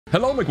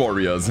Hello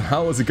Mechwarriors,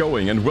 how is it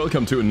going? And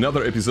welcome to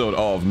another episode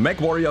of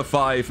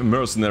Mech5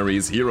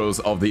 Mercenaries Heroes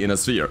of the Inner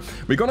Sphere.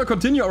 We're gonna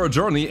continue our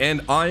journey and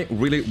I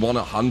really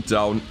wanna hunt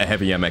down a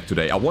heavier mech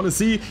today. I wanna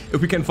see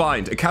if we can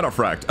find a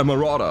cataphract, a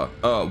marauder,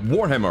 a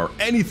warhammer,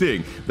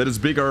 anything that is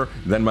bigger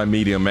than my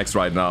medium mechs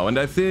right now. And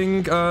I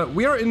think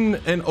we are in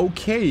an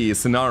okay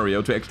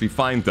scenario to actually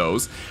find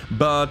those.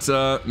 But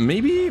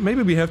maybe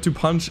we have to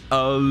punch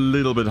a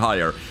little bit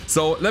higher.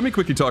 So let me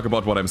quickly talk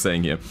about what I'm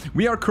saying here.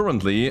 We are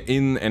currently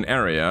in an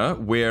area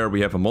where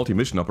we have a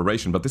multi-mission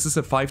operation, but this is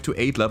a 5 to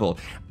 8 level.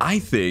 I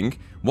think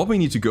what we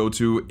need to go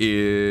to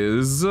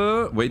is...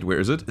 wait, where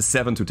is it?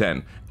 7 to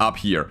 10, up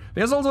here.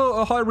 There's also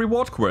a high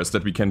reward quest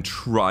that we can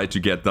try to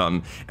get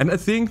done. And I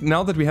think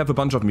now that we have a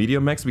bunch of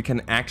medium mechs, we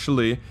can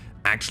actually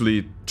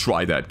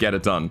try that, get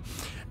it done.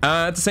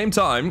 At the same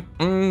time,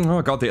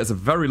 oh god, there's a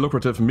very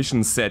lucrative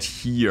mission set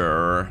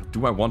here.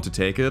 Do I want to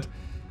take it?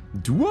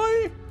 Do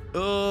I?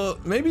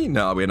 Maybe?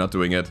 No, we're not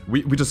doing it.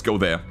 We just go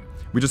there.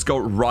 We just go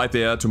right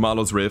there to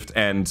Marlo's Rift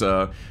and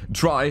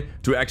try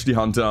to actually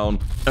hunt down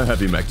a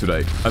heavy mech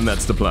today. And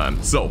that's the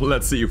plan. So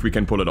let's see if we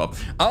can pull it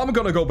off. I'm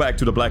gonna go back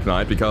to the Black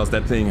Knight because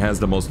that thing has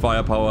the most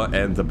firepower,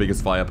 and the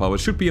biggest firepower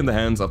should be in the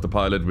hands of the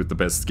pilot with the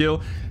best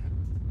skill.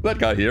 That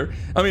guy here.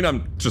 I mean,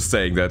 I'm just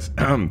saying that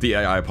the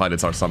AI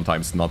pilots are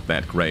sometimes not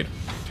that great.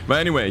 But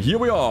anyway, here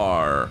we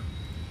are.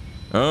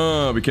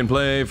 We can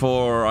play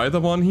for either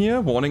one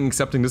here. Warning,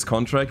 accepting this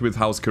contract with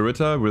House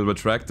Kurita will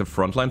retract the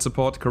frontline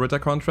support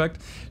Kurita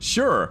contract.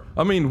 Sure.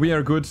 I mean, we're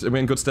in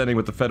good standing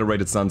with the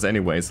Federated Sons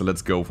anyway, so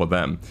let's go for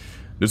them.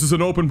 This is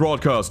an open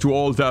broadcast to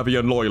all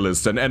Davion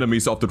loyalists and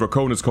enemies of the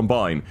Draconis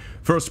combined.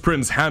 First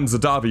Prince Hans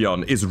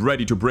Davion is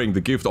ready to bring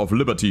the gift of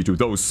liberty to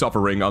those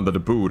suffering under the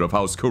boot of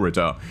House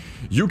Kurita.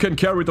 You can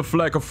carry the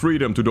flag of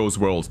freedom to those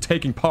worlds,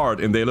 taking part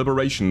in their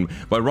liberation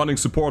by running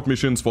support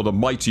missions for the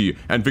mighty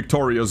and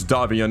victorious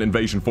Davion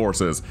invasion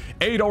forces.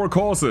 Aid our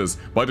causes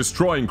by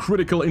destroying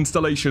critical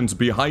installations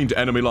behind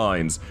enemy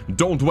lines.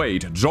 Don't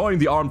wait, join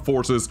the armed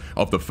forces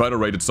of the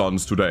Federated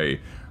Sons today.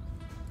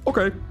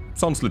 Okay,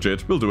 sounds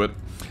legit, we'll do it.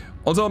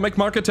 Also, Mech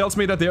Market tells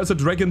me that there's a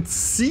Dragon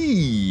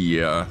Sea.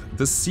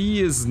 The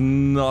sea is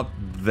not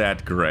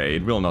that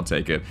great. We'll not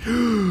take it.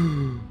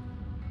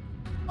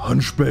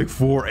 Hunchback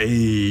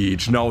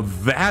 4H. Now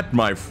that,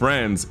 my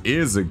friends,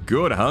 is a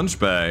good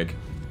hunchback.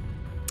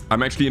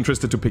 I'm actually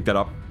interested to pick that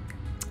up.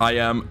 I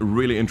am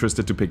really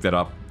interested to pick that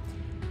up.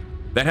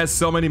 That has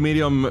so many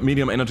medium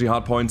energy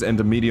hardpoints and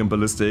a medium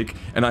ballistic,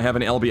 and I have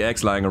an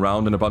LBX lying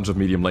around and a bunch of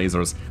medium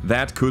lasers.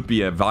 That could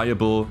be a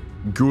viable,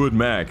 good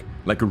mech.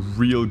 Like a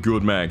real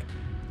good mech.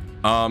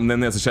 Then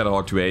there's a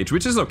Shadowhawk 2H,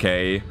 which is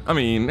okay. I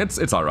mean,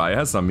 it's alright. It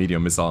has some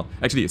medium missile,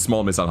 actually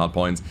small missile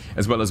hardpoints,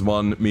 as well as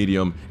one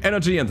medium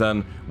energy and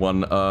then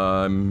one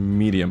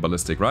medium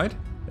ballistic, right?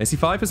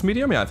 AC5 is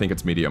medium? Yeah, I think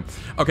it's medium.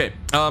 Okay,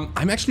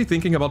 I'm actually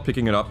thinking about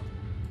picking it up.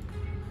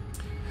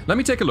 Let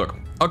me take a look.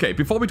 Okay,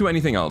 before we do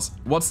anything else,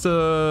 what's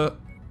the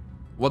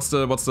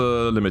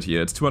limit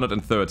here? It's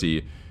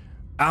 230.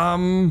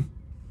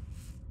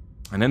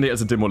 And then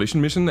there's a demolition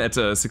mission at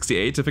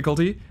 68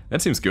 difficulty.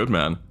 That seems good,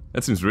 man.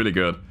 That seems really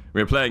good.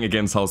 We're playing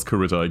against House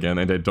Kurita again,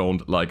 and they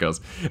don't like us.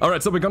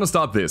 Alright, so we're gonna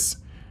start this.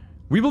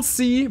 We will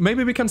see.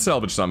 Maybe we can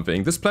salvage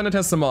something. This planet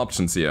has some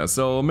options here,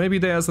 so maybe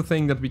there's a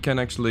thing that we can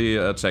actually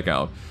check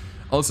out.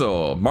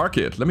 Also,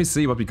 market. Let me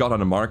see what we got on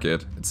the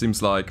market. It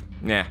seems like,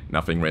 nah,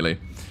 nothing really.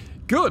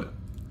 Good.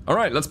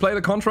 Alright, let's play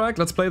the contract.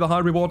 Let's play the high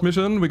reward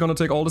mission. We're gonna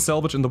take all the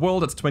salvage in the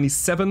world. That's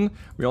 27.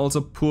 We also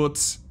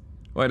put...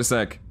 Wait a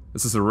sec.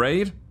 This is a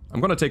raid? I'm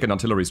gonna take an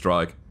artillery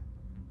strike.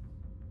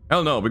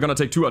 Hell no, we're gonna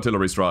take 2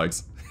 artillery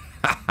strikes.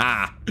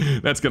 Haha,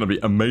 that's gonna be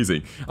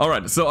amazing.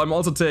 Alright, so I'm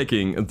also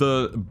taking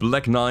the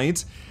Black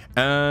Knight,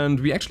 and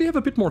we actually have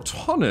a bit more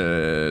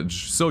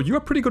tonnage. So you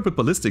are pretty good with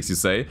ballistics, you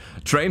say.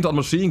 Trained on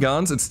machine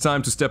guns, it's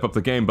time to step up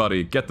the game,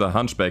 buddy. Get the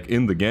hunchback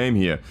in the game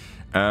here.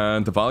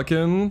 And the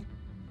Vulcan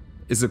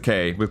is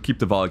okay, we'll keep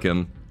the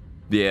Vulcan.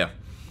 Yeah.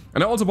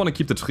 And I also want to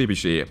keep the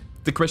Trebuchet.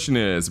 The question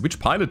is, which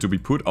pilot do we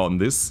put on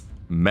this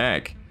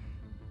mech?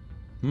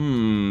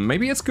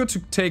 Maybe it's good to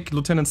take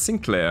Lieutenant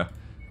Sinclair,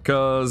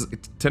 because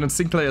Lieutenant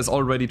Sinclair is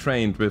already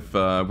trained with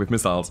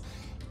missiles.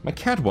 My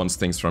cat wants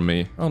things from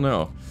me. Oh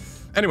no.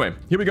 Anyway,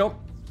 here we go.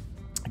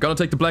 Gonna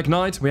take the Black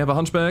Knight. We have a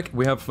Hunchback,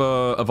 we have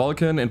a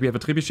Vulcan, and we have a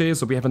Trebuchet,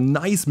 so we have a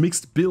nice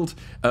mixed build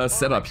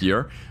setup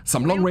here.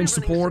 Some long-range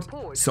support,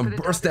 some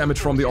burst damage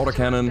from the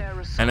autocannon,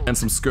 and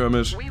some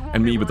skirmish,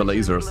 and me with the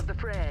lasers.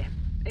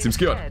 Seems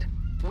good.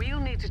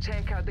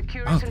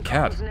 Oh, the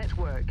cat.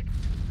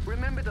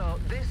 Remember though,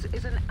 this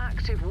is an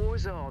active war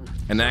zone.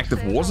 An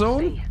active war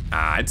zone?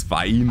 Ah, it's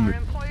fine. Our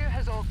employer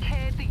has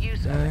okayed the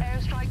use of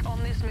airstrike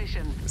on this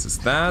mission. This is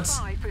that.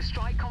 For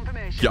strike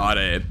confirmation. Got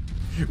it.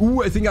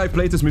 Ooh, I think I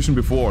played this mission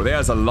before.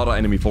 There's a lot of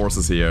enemy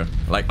forces here.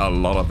 Like, a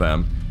lot of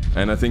them.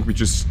 And I think we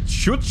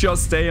should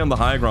just stay on the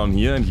high ground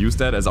here and use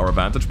that as our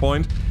vantage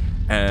point.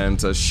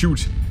 And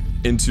shoot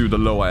into the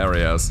lower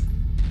areas.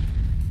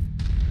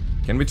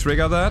 Can we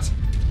trigger that?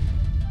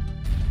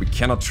 We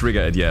cannot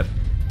trigger it yet.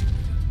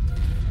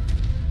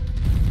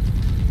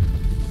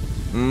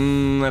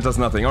 That does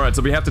nothing. Alright,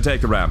 so we have to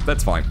take the ramp.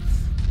 That's fine.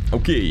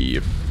 Okay.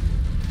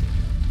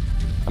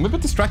 I'm a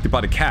bit distracted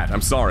by the cat.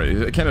 I'm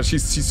sorry. Kenna,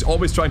 she's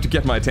always trying to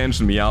get my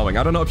attention, meowing.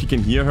 I don't know if you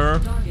can hear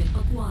her,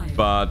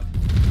 but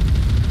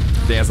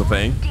there's a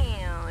thing.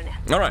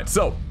 Alright,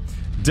 so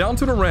down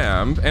to the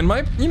ramp, and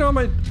my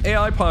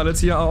AI pilots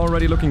here are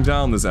already looking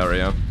down this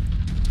area.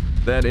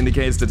 That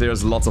indicates that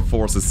there's lots of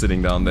forces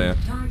sitting down there.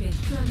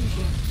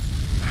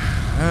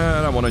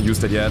 I don't want to use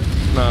that yet.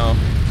 No.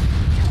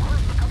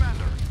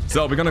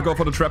 So we're gonna go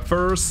for the trap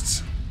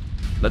first.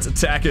 Let's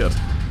attack it.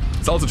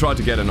 Let's also try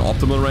to get an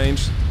optimal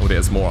range. Oh,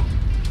 there's more.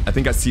 I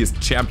think I see his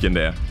champion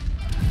there.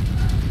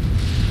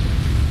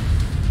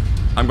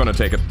 I'm gonna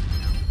take it.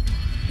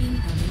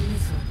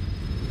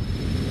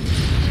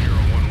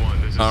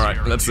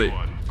 Alright, let's see.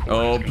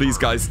 Oh, please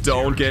guys,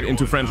 don't get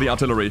into friendly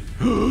artillery.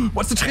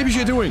 What's the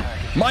trebuchet doing?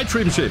 My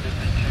trebuchet.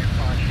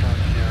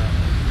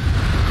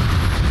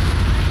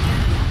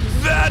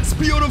 That's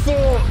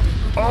beautiful!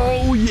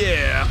 Oh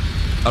yeah!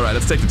 Alright,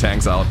 let's take the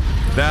tanks out.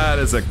 That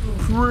is a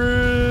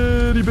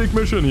pretty big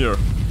mission here.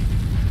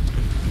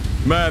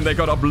 Man, they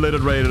got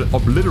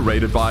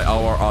obliterated by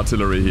our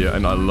artillery here,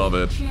 and I love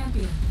it.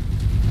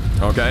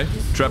 Okay,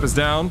 trap is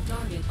down.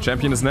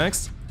 Champion is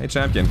next. Hey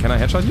champion, can I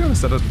headshot you?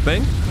 Is that a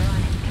thing?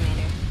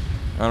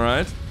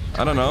 Alright,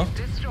 I don't know.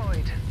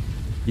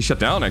 He shut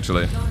down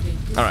actually.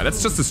 Alright,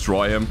 let's just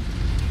destroy him.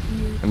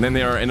 And then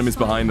there are enemies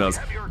behind us.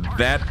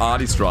 That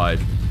arty strike,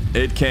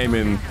 it came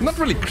in, not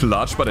really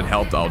clutch, but it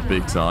helped out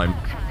big time.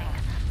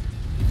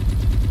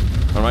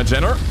 Alright,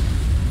 Jenner.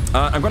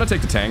 I'm gonna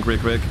take the tank real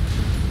quick.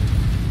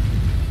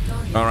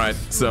 Alright,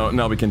 so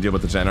now we can deal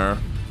with the Jenner.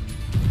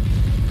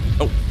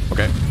 Oh,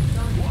 okay.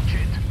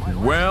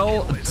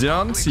 Well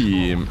done,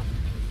 team.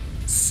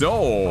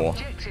 So,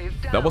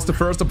 that was the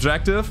first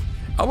objective.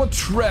 Our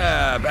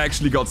trap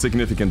actually got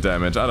significant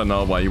damage. I don't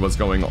know why he was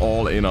going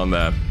all in on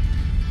that.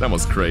 That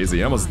was crazy.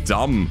 That was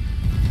dumb.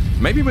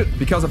 Maybe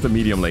because of the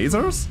medium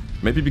lasers?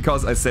 Maybe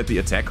because I set the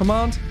attack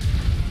command?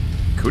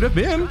 Could have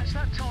been.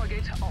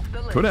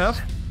 Could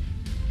have.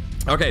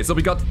 Okay, so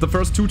we got the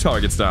first 2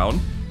 targets down.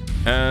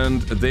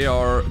 And there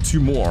are 2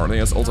 more.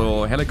 There's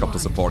also helicopter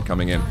support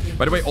coming in.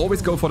 By the way,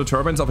 always go for the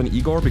turbines of an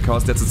Igor,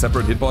 because that's a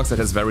separate hitbox that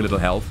has very little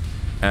health.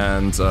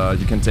 And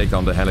you can take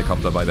down the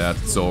helicopter by that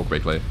so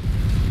quickly.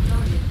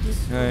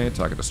 Okay,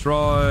 target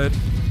destroyed.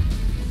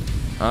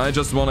 I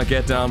just want to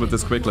get down with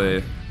this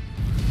quickly.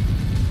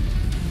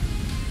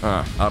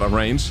 Ah, out of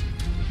range.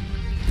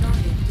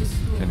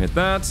 Can hit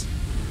that.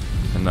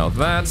 And now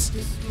that.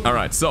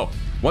 Alright, so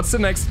what's the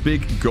next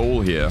big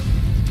goal here?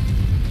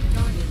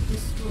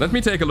 Let me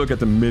take a look at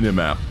the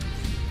minimap.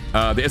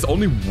 There's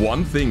only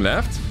one thing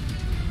left.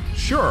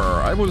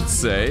 Sure, I would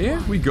say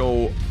we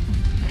go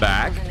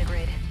back.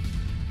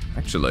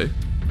 Actually.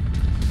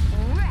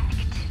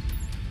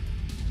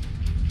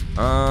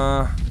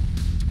 I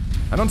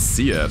don't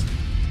see it.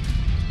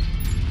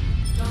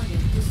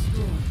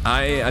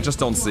 I just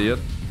don't see it.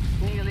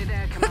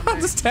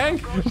 This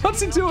tank!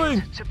 What's he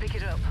doing?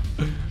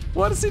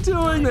 What is he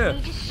doing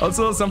there?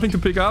 Also, something to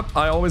pick up.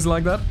 I always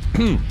like that.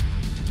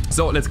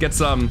 So let's get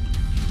some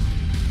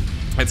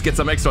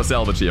extra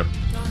salvage here.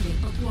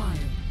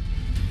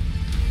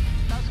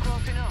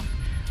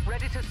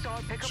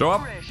 Show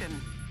up.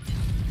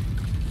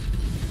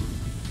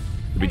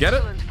 Did we get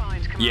it?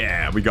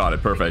 Yeah, we got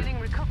it. Perfect.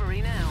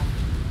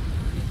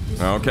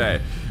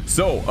 Okay.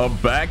 So,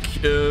 back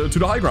to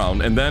the high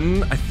ground. And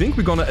then I think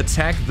we're gonna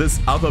attack this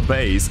other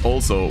base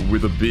also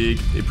with a big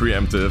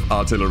preemptive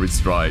artillery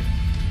strike.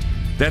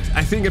 That,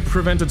 I think it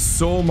prevented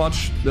so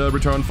much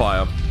return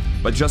fire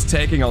by just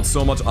taking out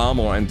so much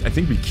armor. And I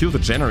think we killed the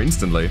Jenner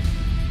instantly.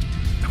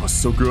 That was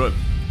so good.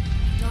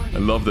 I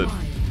loved it.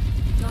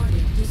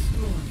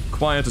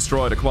 Acquired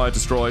destroyed, acquired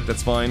destroyed.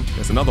 That's fine.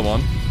 There's another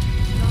one.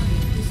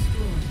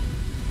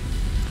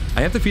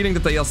 I have the feeling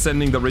that they are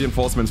sending the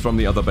reinforcements from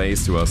the other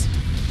base to us.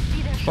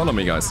 Follow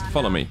me, guys.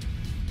 Follow me.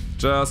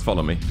 Just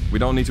follow me. We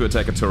don't need to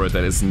attack a turret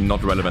that is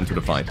not relevant to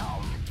the fight.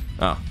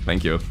 Ah,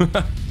 thank you.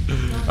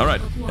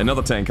 Alright,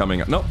 another tank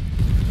coming up. No,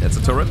 it's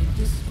a turret.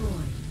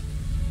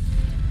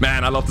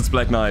 Man, I love this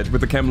Black Knight with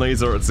the chem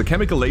laser. The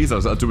chemical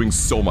lasers are doing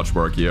so much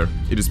work here.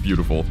 It is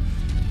beautiful.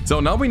 So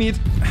now we need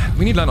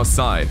line of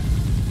sight.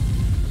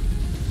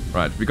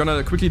 Right, we're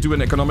gonna quickly do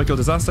an economical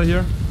disaster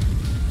here.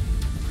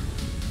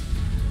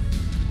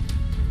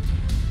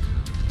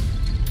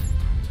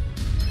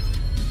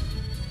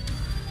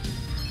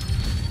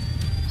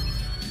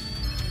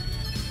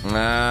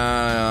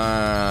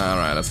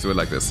 Alright, let's do it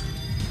like this.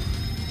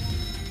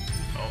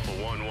 Alpha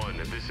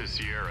 1-1, this is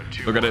Sierra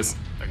 2-1. Look at this.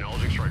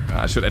 Acknowledging strike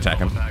path. I should attack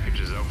him.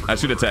 I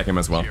should attack him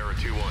as well. Sierra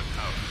 2-1,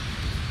 out.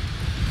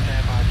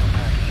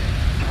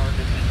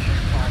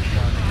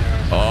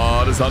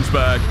 Oh, this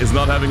hunchback is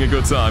not having a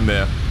good time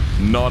there.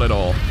 Not at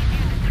all.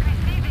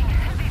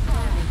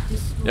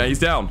 Yeah, he's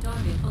down.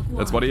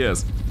 That's what he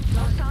is.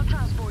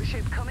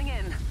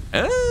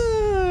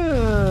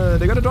 Ah,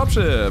 they got a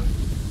dropship.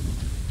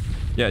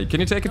 Yeah, can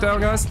you take it down,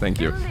 guys? Thank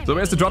you. So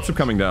where's the dropship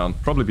coming down?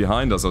 Probably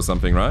behind us or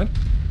something, right?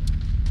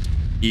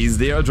 Is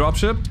there a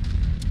dropship?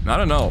 I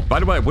don't know. By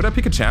the way, would I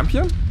pick a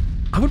champion?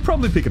 I would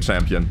probably pick a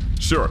champion.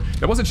 Sure.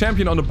 There was a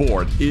champion on the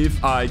board.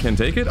 If I can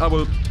take it, I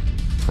will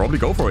probably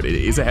go for it. It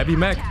is a heavy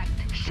mech.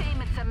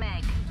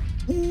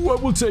 Ooh, I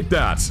will take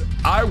that.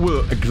 I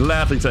will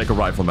gladly take a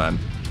rifleman.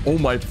 Oh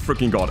my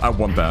freaking god, I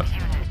want that.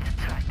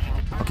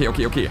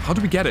 Okay. How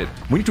do we get it?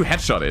 We need to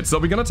headshot it. So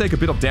we're gonna take a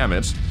bit of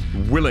damage,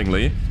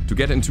 willingly, to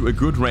get into a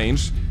good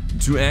range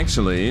to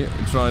actually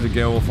try to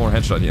go for a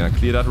headshot here.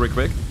 Clear that real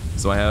quick.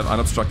 So I have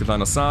unobstructed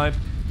line of sight.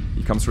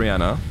 Here comes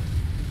Rihanna.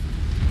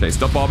 Okay,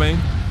 stop bobbing.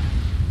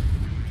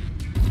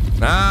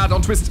 Ah,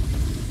 don't twist.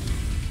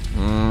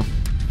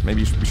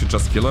 Maybe we should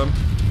just kill him.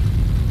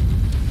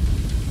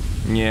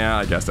 Yeah,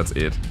 I guess that's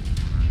it.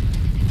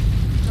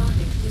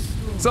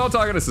 So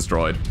target is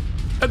destroyed.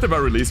 At the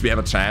very least, we have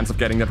a chance of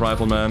getting that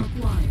rifleman.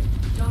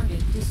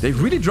 They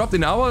really dropped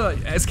in our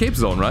escape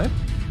zone, right?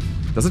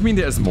 Does it mean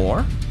there's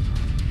more?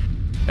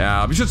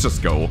 Yeah, we should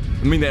just go.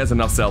 I mean, there's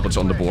enough salvage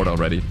on the board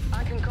already.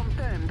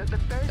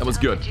 That was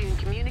good.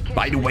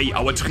 By the way,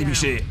 our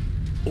trebuchet.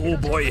 Oh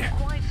boy.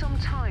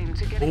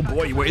 Oh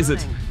boy, where is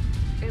it?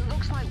 It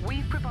looks like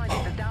we've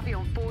provided the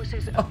Davion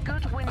forces a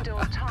good window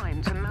of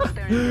time to mount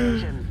their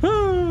invasion.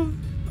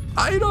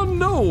 I don't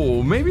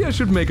know. Maybe I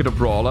should make it a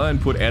brawler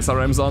and put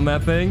SRMs on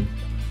that thing.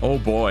 Oh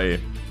boy.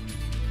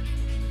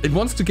 It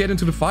wants to get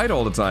into the fight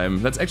all the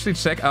time. Let's actually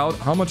check out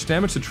how much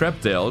damage the trap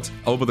dealt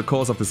over the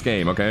course of this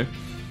game, okay?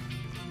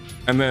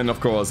 And then, of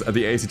course,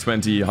 the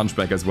AC-20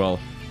 Hunchback as well.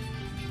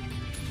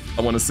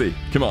 I want to see.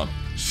 Come on,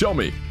 show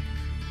me.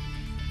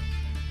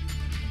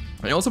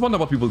 I also wonder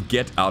what we will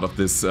get out of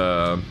this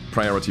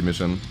priority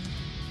mission.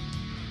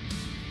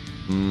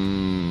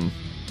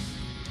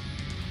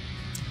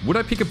 Would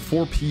I pick up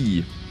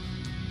 4P?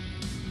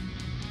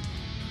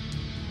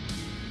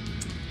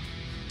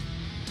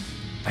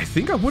 I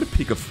think I would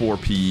pick a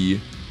 4P.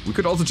 We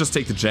could also just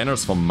take the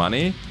Jenners for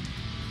money.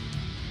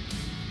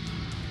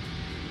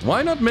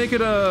 Why not make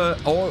it a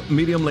all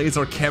medium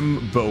laser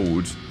chem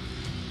boat?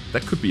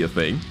 That could be a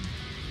thing.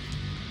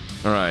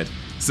 Alright,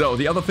 so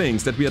the other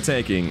things that we are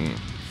taking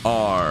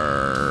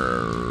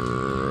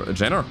are a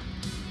Jenner.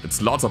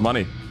 It's lots of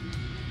money.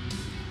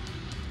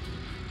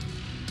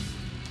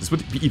 This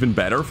would be even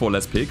better for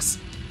less picks.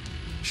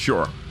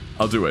 Sure,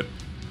 I'll do it.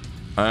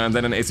 And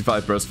then an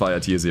AC-5 burst fire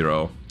tier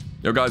 0.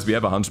 Yo guys, we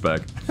have a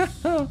Hunchback.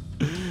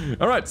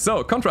 Alright,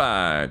 so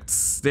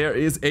contracts. There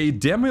is a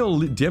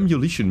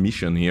demolition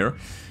mission here.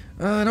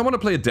 I don't want to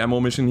play a demo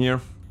mission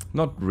here.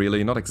 Not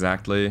really, not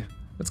exactly.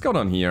 Let's go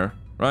down here,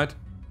 right?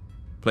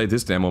 Play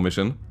this demo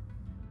mission.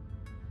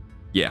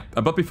 Yeah,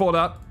 but before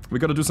that, we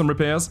gotta do some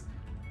repairs.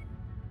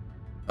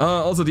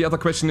 Also, the other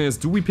question is,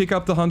 do we pick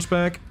up the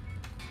Hunchback?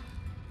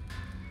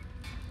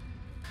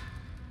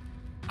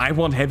 I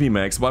want heavy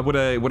mechs. Why would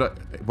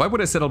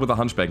I settle with a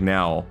Hunchback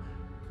now?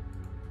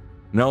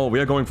 No, we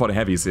are going for the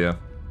heavies here.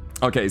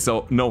 Okay,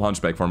 so no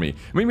Hunchback for me.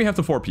 I mean, we have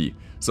the 4P,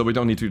 so we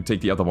don't need to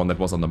take the other one that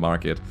was on the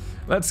market.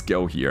 Let's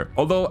go here.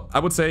 Although, I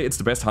would say it's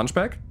the best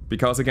Hunchback,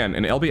 because again,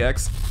 in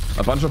LBX,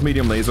 a bunch of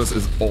medium lasers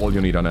is all you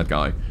need on that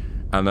guy.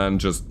 And then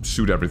just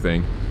shoot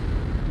everything.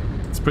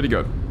 It's pretty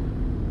good.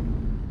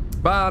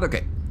 But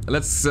okay,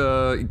 let's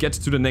get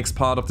to the next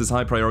part of this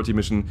high priority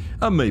mission.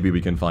 Maybe we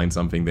can find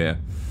something there.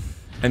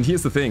 And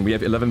here's the thing, we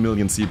have 11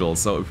 million C-bills,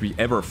 so if we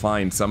ever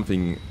find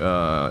something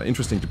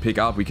interesting to pick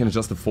up, we can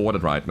just afford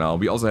it right now.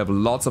 We also have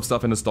lots of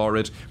stuff in the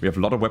storage, we have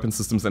a lot of weapon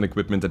systems and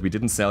equipment that we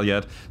didn't sell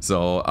yet,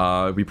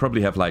 so we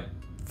probably have like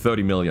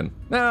 30 million.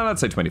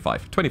 Let's say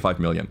 25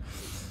 million.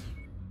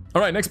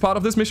 Alright, next part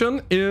of this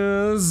mission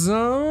is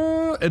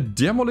a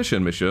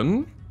demolition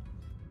mission.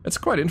 It's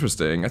quite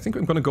interesting. I think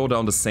I'm gonna go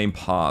down the same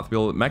path.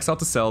 We'll max out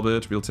the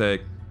salvage, we'll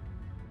take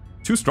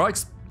 2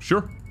 strikes,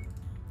 sure.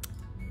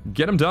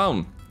 Get him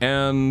down.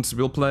 And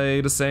we'll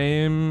play the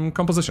same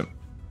composition.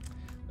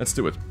 Let's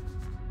do it.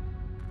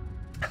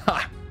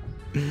 Ha!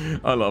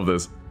 I love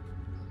this.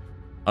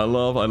 I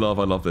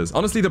love this.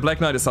 Honestly, the Black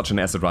Knight is such an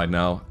asset right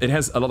now. It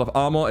has a lot of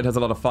armor, it has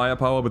a lot of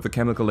firepower with the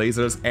chemical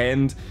lasers,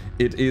 and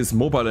it is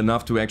mobile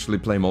enough to actually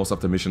play most of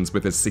the missions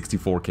with its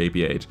 64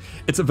 kph.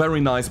 It's a very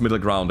nice middle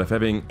ground of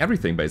having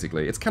everything,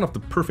 basically. It's kind of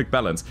the perfect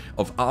balance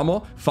of armor,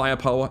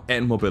 firepower,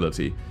 and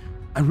mobility.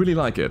 I really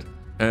like it.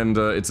 And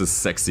it's a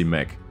sexy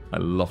mech. I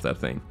love that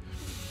thing.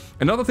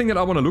 Another thing that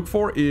I want to look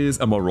for is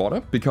a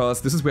Marauder, because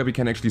this is where we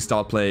can actually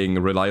start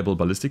playing reliable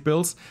ballistic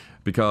builds,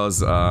 because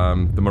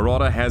the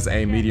Marauder has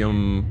a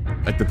medium,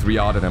 like the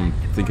 3R that I'm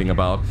thinking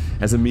about,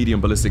 has a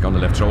medium ballistic on the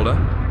left shoulder.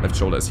 Left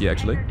shoulder is here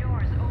actually.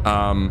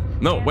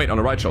 No, wait, on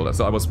the right shoulder,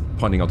 so I was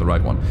pointing out the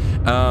right one.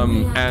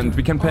 And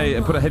we can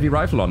put a heavy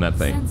rifle on that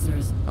thing.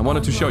 I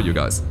wanted to show you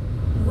guys.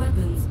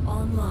 Weapons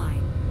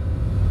online.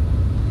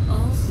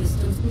 All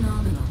systems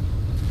nominal.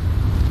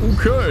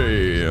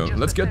 Okay,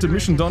 let's get the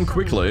mission done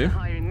quickly.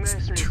 It's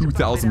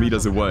 2,000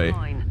 meters away.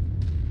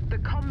 The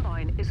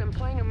Combine is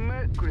employing a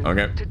Merc group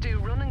to do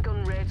run and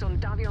gun raids on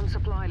Davion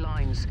supply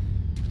lines.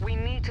 We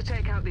need to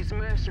take out these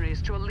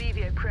mercenaries to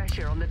alleviate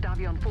pressure on the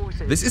Davion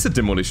forces. This is a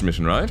demolition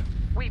mission, right?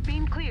 We've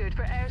been cleared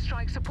for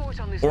airstrike support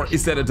on this. Or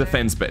is that a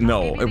defense base?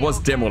 No, it was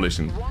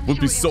demolition. Would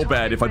be so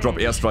bad if I drop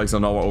airstrikes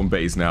on our own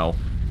base now.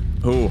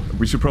 Oh,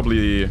 we should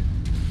probably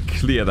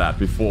clear that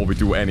before we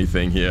do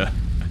anything here.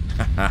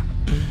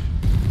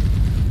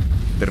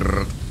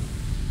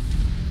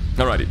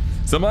 Alrighty.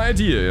 So my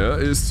idea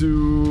is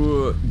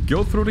to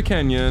go through the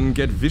canyon,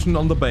 get vision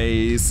on the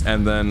base,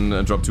 and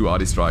then drop 2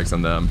 RD strikes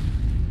on them.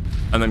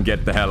 And then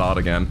get the hell out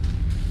again.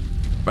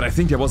 But I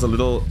think there was a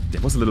little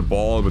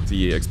ball with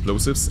the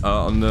explosives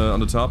on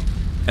the top.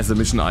 As a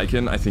mission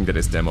icon, I think that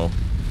is demo.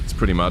 It's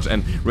pretty much.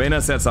 And Reyna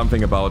said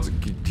something about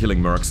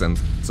killing mercs and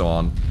so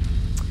on.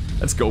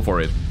 Let's go for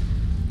it.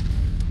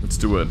 Let's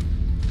do it.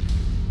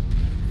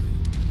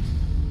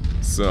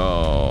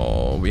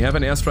 So we have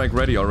an airstrike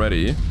ready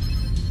already.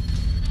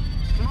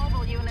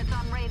 Mobile units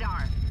on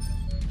radar.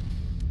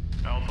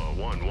 Alpha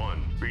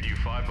 1-1. Read you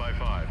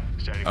 5x5.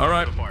 Standing by All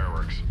right. for the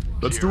fireworks.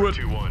 Let's do it.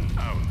 2-1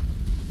 out.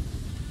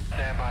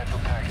 Stand by for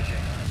packaging.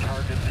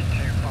 Target the 2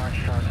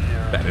 Foxtrot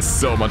Sierra. That is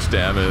so much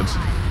damage.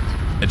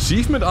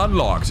 Achievement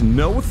unlocked.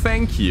 No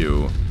thank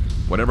you.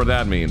 Whatever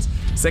that means.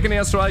 Second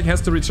airstrike has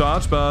to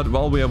recharge, but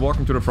while we are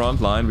walking to the front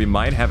line, we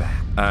might have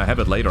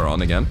it later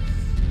on again.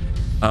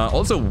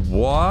 Also,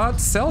 what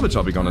salvage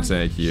are we gonna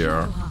take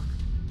here?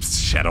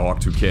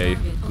 Shadowhawk 2K.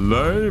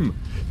 Lame.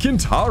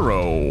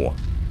 Kintaro.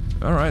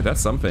 Alright,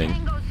 that's something.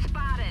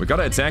 We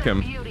gotta attack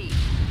him.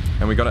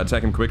 And we gotta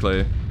attack him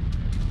quickly.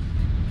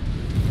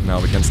 Now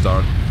we can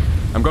start.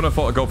 I'm gonna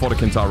go for the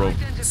Kintaro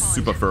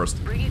super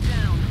first. Bring it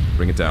down.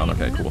 Bring it down,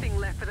 okay, cool. Nothing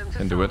left for them to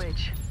Can do it.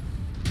 salvage.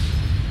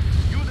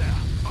 You there,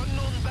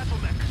 unknown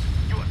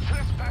Battlemech. You are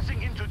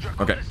trespassing into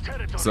Okay, Draconis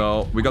territory.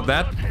 so we got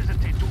that. Do not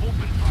hesitate to open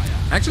fire.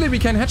 Actually, we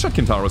can headshot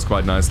Kintaros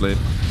quite nicely.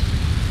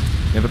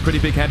 We have a pretty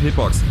big head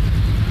hitbox.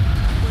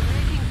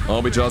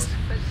 Oh, we just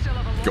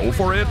go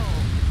for it?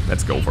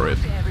 Let's go for it.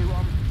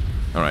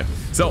 Alright,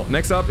 so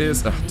next up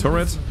is a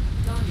turret.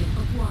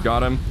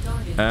 Got him.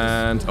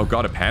 And, oh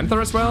god, a panther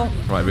as well?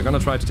 Right, we're gonna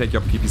try to take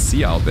your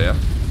PPC out there.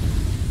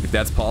 If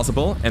that's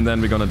possible. And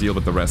then we're gonna deal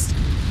with the rest.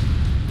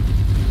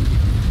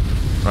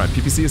 Alright,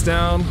 PPC is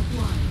down.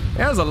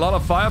 Yeah, there's a lot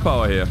of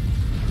firepower here.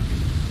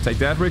 Take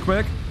that real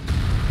quick.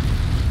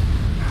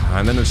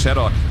 And then the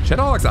Shadowhawk.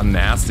 Shadowhawks are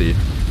nasty.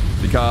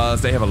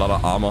 Because they have a lot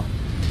of armor.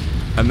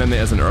 And then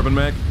there's an urban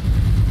mech.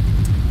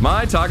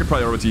 My target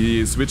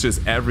priority switches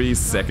every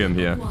second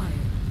here.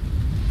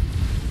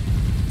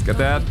 Get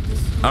that?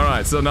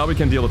 Alright, so now we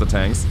can deal with the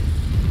tanks.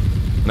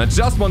 And I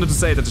just wanted to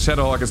say that the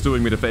Shadowhawk is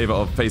doing me the favor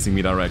of facing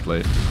me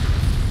directly.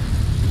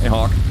 Hey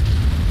Hawk.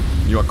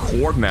 You are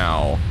cored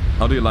now.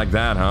 How do you like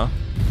that, huh?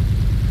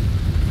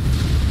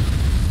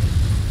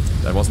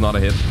 That was not a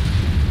hit.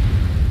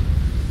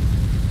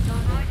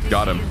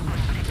 Got him.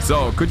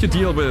 So, could you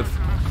deal with...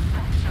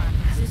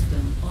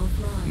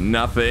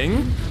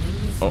 nothing?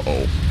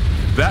 Uh-oh.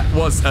 That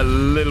was a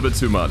little bit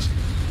too much.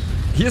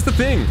 Here's the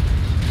thing.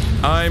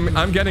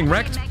 I'm getting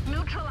wrecked.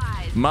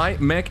 My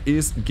mech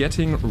is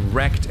getting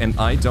wrecked and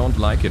I don't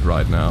like it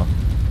right now.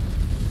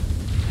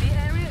 The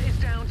area is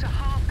down to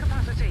half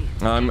capacity.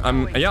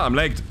 I'm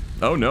lagged.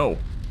 Oh no.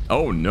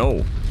 Oh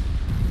no.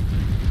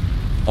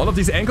 All of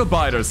these ankle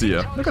biters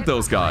here. Look at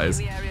those guys.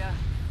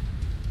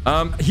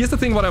 Here's the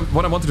thing what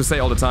I wanted to say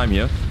all the time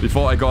here,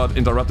 before I got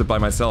interrupted by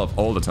myself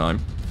all the time.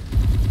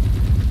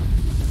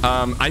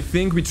 I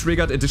think we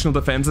triggered additional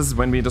defenses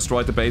when we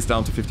destroyed the base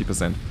down to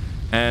 50%.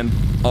 And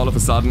all of a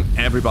sudden,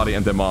 everybody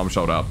and their mom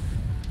showed up.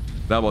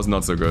 That was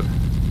not so good.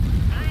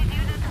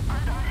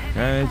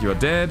 Okay, you are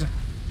dead.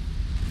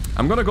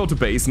 I'm gonna go to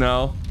base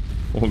now.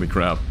 Holy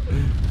crap.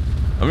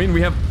 I mean,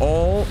 we have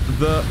all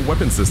the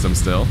weapon systems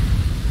still.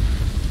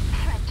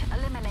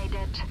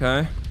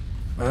 Okay.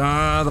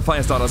 The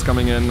fire starter's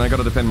coming in. I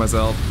gotta defend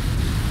myself.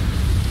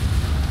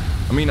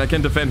 I mean, I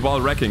can defend while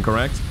wrecking,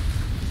 correct?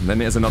 And then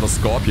there's another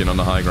scorpion on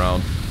the high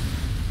ground.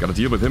 Gotta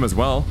deal with him as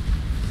well.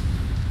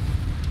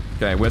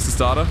 Okay, where's the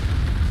starter?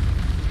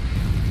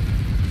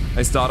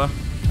 Hey, starter.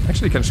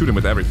 Actually, can shoot him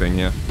with everything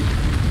here.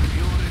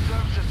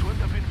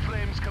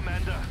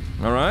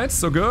 Alright,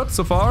 so good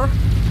so far.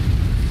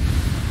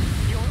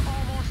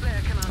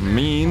 I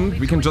mean,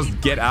 we can just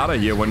get out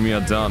of here when we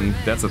are done.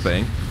 That's the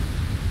thing.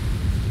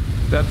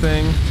 That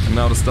thing, and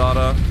now the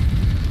starter.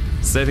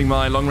 Saving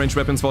my long-range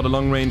weapons for the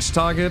long-range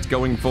target,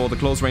 going for the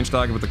close-range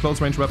target with the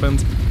close-range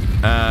weapons.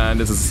 And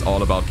this is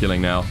all about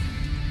killing now.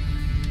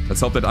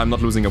 Let's hope that I'm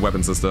not losing a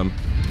weapon system.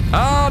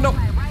 Ah, no!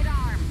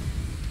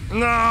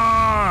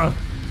 Nah!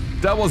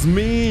 That was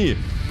me!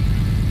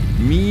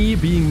 Me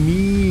being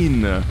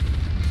mean.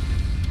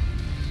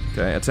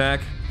 Okay,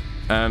 attack.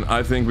 And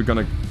I think we're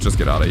gonna just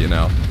get out of here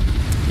now.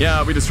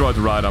 Yeah, we destroyed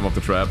the right arm of the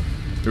trap.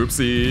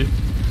 Oopsie.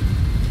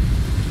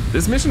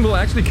 This mission will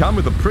actually come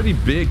with a pretty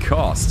big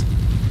cost.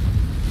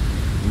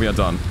 We are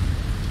done.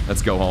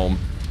 Let's go home.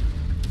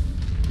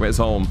 Where's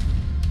home?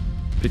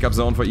 Pickup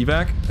zone for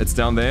evac? It's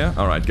down there?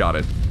 Alright, got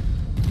it.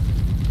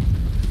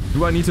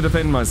 Do I need to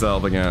defend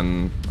myself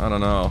again? I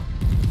don't know.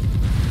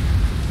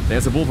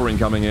 There's a Wolverine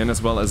coming in,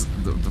 as well as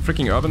the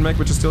freaking urban mech,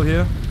 which is still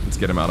here. Let's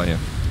get him out of here.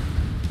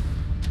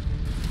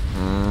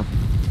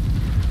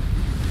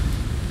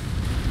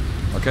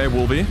 Okay,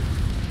 Wolvie.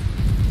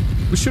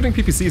 Who's shooting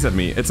PPCs at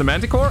me? It's a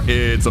Manticore?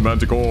 It's a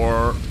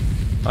Manticore.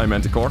 Hi,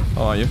 Manticore.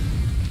 How are you?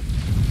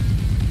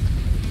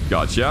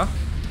 Gotcha.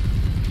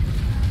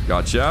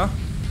 Gotcha.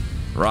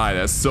 Right,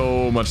 there's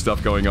so much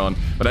stuff going on.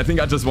 But I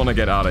think I just want to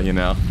get out of here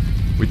now.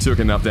 We took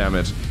enough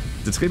damage.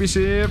 The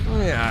Trebuchet,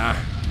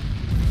 yeah.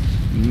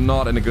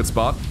 Not in a good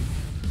spot.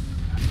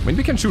 I mean,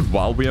 we can shoot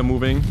while we are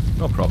moving.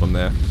 No problem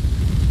there.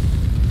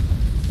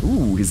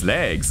 Ooh, his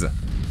legs.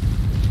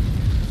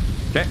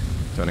 Okay,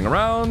 turning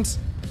around.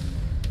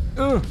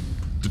 The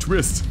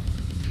twist.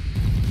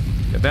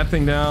 Get that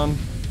thing down.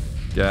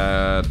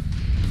 Get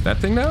that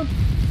thing down?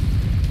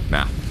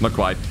 Nah, not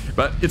quite.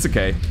 But it's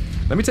okay.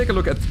 Let me take a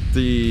look at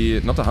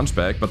the... not the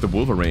Hunchback, but the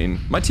Wolverine.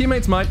 My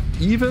teammates might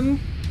even...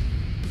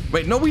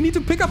 Wait, no, we need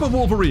to pick up a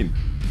Wolverine.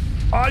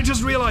 I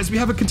just realized we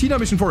have a Cantina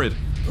mission for it.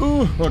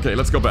 Ooh, okay,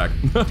 let's go back.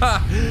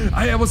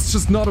 I was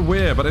just not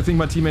aware, but I think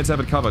my teammates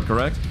have it covered,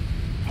 correct?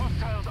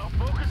 Hostiles are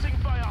focusing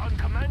fire on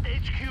Command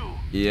HQ.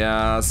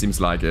 Yeah, seems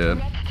like it.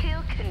 Mech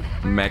kill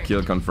confirmed. Mech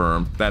kill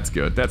confirmed. That's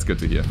good. That's good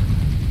to hear.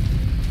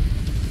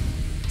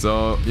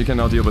 So, you can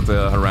now deal with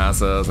the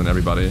harassers and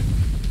everybody.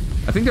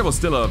 I think there was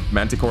still a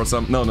Manticore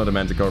no, not a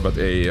Manticore, but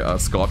a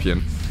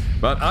Scorpion.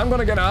 But I'm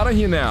gonna get out of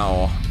here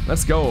now.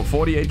 Let's go.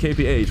 48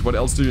 kph. What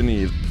else do you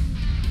need?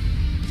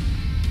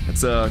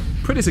 It's a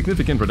pretty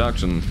significant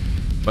reduction.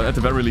 But at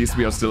the very least,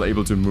 we are still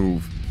able to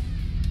move.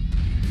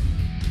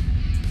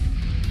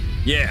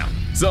 Yeah.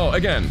 So,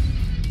 again.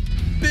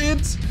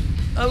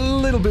 A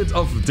little bit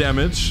of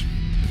damage.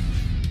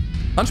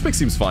 Hunchback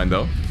seems fine,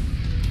 though.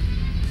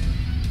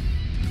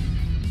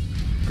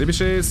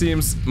 Trebuchet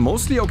seems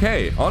mostly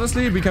okay.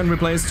 Honestly, we can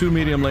replace 2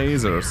 medium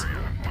lasers.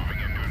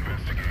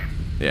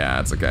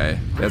 Yeah, it's okay.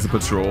 There's a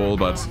patrol,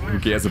 but who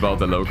cares about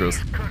the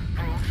locust?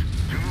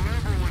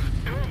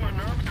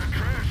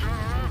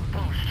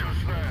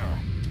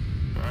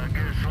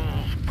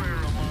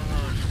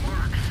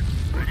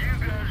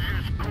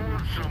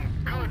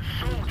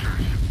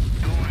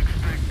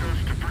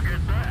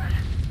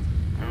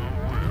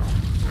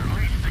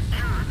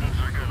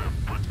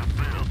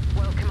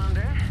 Well,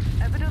 Commander,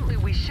 evidently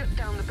we shut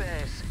down the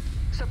base.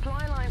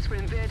 Supply lines for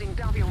invading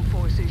Davion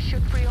forces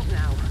should free up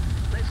now.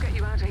 Let's get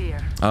you out of here.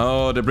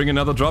 Oh, they bring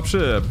another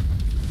dropship.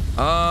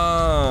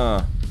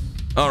 Ah.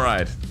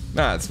 Alright.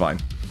 Nah, it's fine.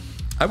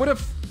 I would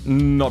have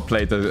not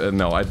played the...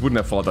 no, I wouldn't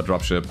have fought the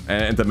dropship.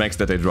 And the mechs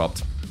that they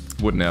dropped.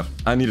 Wouldn't have.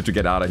 I needed to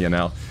get out of here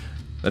now.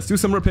 Let's do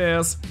some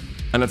repairs.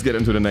 And let's get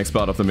into the next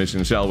part of the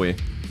mission, shall we?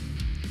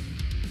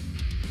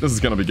 This is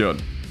gonna be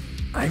good.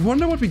 I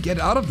wonder what we get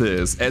out of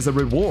this as a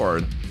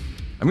reward.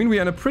 I mean, we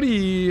are in a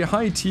pretty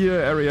high tier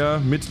area.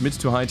 Mid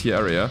to high tier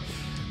area.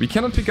 We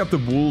cannot pick up the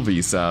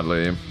Wolvie,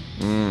 sadly.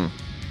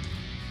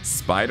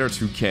 Spider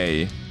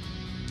 2K.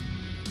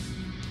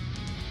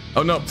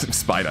 Oh no,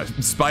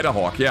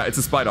 Spiderhawk. Yeah, it's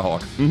a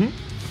Spiderhawk.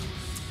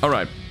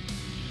 Alright.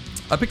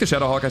 I picked the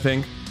Shadowhawk, I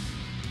think.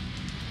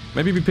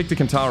 Maybe we picked the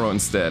Kentaro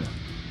instead.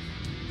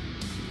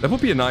 That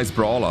would be a nice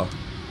brawler.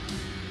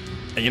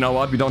 And you know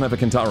what? We don't have a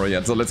Kentaro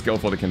yet, so let's go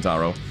for the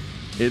Kentaro.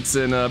 It's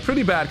in a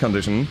pretty bad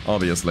condition,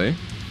 obviously.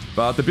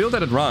 But the build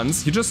that it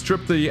runs, you just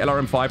strip the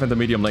LRM5 and the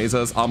medium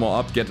lasers, armor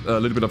up, get a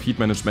little bit of heat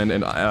management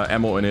and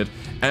ammo in it,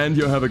 and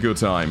you have a good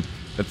time.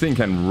 That thing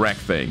can wreck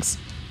things.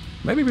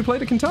 Maybe we play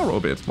the Kentaro a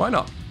bit, why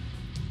not?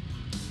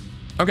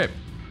 Okay.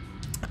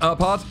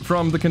 Apart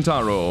from the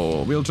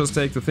Kentaro, we'll just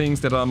take the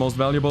things that are most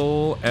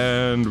valuable,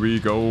 and we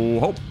go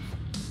home.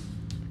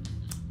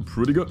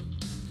 Pretty good.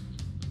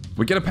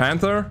 We get a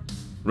Panther?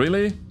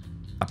 Really?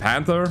 A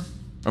Panther?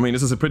 I mean,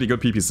 this is a pretty good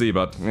PPC,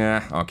 but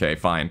yeah, okay,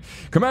 fine.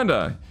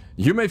 Commander,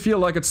 you may feel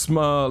like it's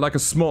like a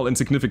small,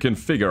 insignificant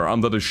figure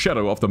under the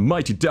shadow of the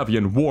mighty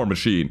Davion war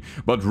machine,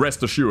 but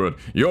rest assured,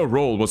 your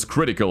role was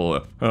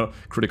critical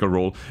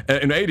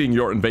in aiding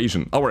your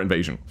invasion, our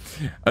invasion.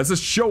 As a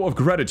show of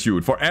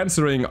gratitude for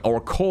answering our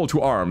call to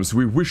arms,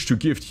 we wish to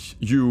gift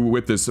you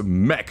with this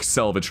Mech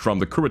salvage from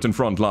the Kuritan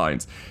front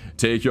lines.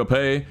 Take your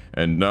pay,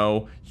 and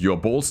now you're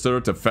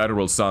bolstered the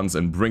Federal Sons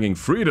in bringing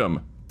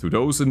freedom to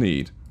those in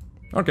need.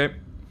 Okay.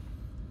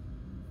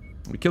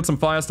 We killed some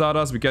fire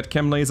starters, we get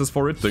chem lasers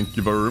for it, thank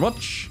you very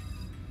much.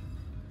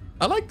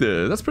 I like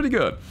this, that's pretty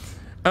good.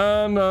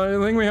 And I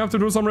think we have to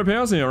do some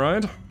repairs here,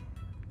 right?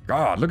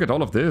 God, look at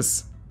all of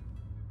this.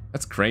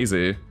 That's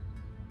crazy.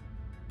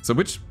 So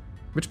which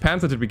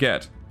Panther did we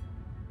get?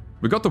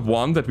 We got the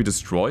one that we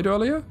destroyed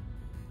earlier?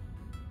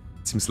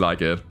 Seems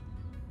like it.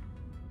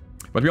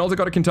 But we also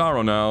got a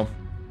Kentaro now.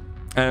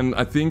 And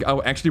I think I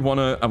actually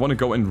wanna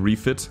go and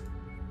refit.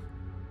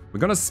 We're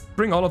gonna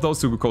bring all of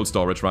those to cold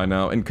storage right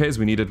now. In case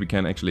we need it, we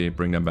can actually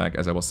bring them back,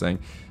 as I was saying.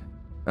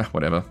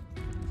 Whatever.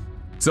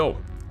 So,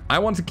 I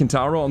want a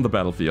Kentaro on the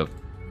battlefield.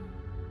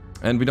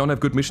 And we don't have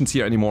good missions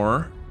here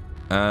anymore.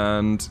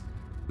 And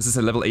this is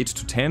a level 8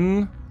 to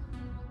 10.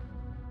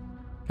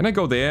 Can I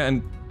go there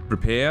and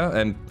repair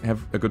and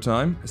have a good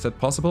time? Is that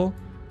possible?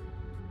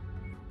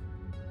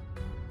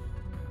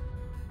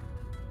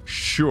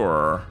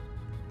 Sure.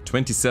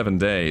 27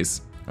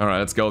 days. Alright,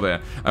 let's go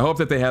there. I hope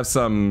that they have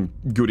some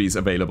goodies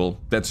available.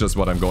 That's just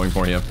what I'm going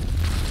for here.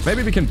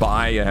 Maybe we can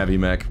buy a heavy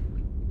mech.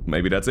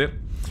 Maybe that's it.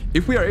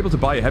 If we are able to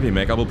buy a heavy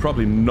mech, I will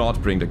probably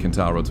not bring the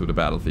Kintaro to the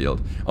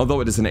battlefield.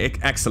 Although it is an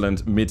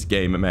excellent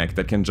mid-game mech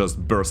that can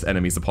just burst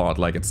enemies apart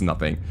like it's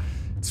nothing.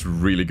 It's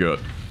really good.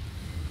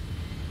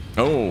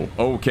 Oh,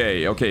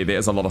 okay, okay,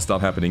 there's a lot of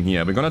stuff happening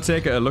here. We're gonna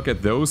take a look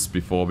at those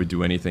before we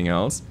do anything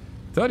else.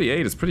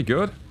 38 is pretty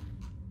good.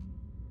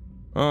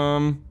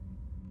 I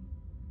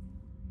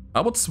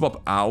would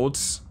swap out...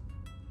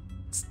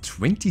 It's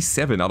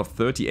 27 out of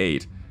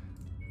 38.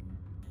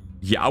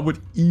 Yeah, I would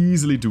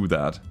easily do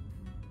that.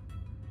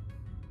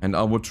 And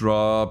I would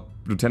drop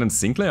Lieutenant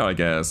Sinclair, I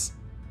guess.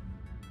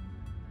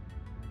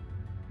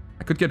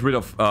 I could get rid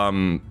of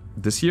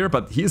this here,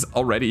 but he is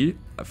already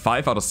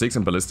 5 out of 6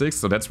 in ballistics,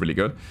 so that's really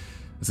good.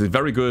 It's a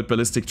very good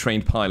ballistic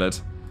trained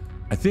pilot.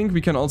 I think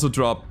we can also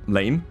drop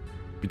Lane,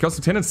 because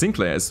Lieutenant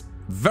Sinclair is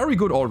very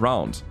good all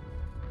round.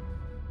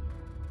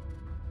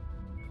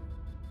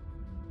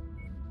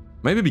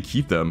 Maybe we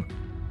keep them.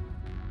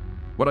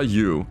 What are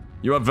you?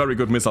 You are a very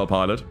good missile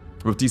pilot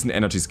with decent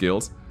energy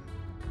skills.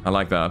 I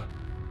like that.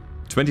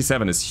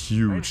 27 is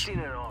huge.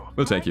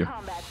 We'll take you.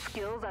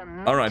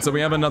 Alright, so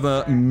we have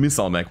another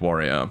missile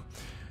Mechwarrior.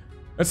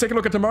 Let's take a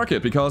look at the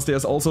market, because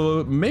there's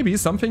also maybe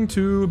something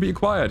to be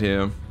acquired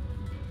here.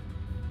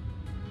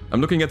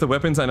 I'm looking at the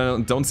weapons and I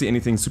don't see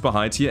anything super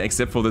high tier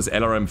except for this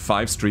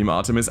LRM5 Stream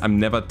Artemis. I'm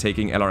never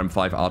taking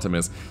LRM5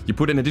 Artemis. You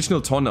put an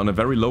additional ton on a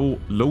very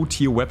low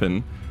tier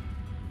weapon,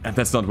 and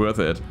that's not worth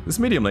it. This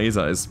medium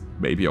laser is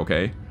maybe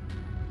okay.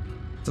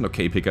 It's an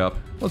okay pickup.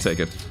 I'll take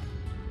it.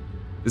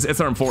 This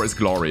SRM4 is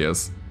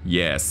glorious.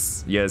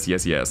 Yes. Yes,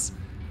 yes, yes.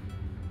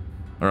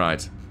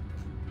 Alright.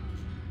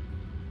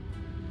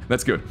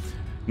 That's good.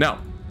 Now,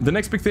 the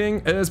next big thing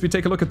is we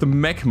take a look at the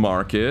mech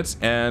market.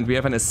 And we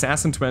have an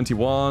Assassin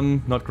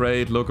 21. Not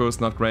great.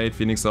 Locust, not great.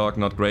 Phoenix Hawk,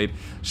 not great.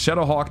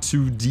 Shadowhawk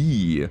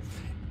 2D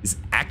is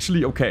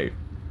actually okay.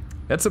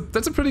 That's a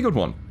pretty good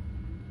one.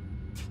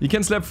 You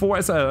can slap 3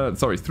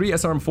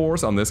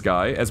 SRM4s on this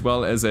guy, as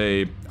well as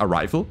a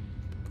rifle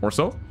or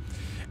so.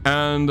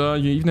 And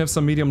you even have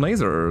some medium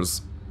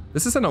lasers.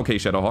 This is an okay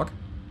Shadowhawk.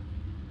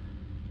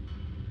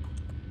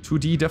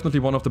 2D,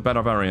 definitely one of the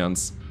better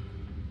variants.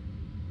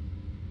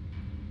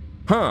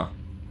 Huh.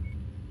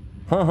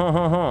 Huh, huh,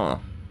 huh, huh.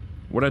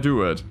 Would I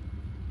do it?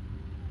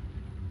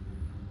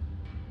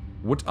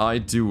 Would I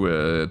do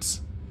it?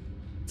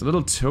 It's a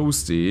little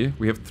toasty.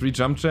 We have 3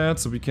 jump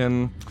jets, so we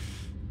can...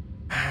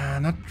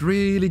 not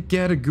really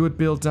get a good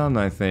build done,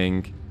 I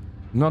think.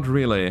 Not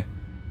really.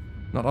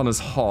 Not on his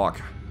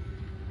Hawk.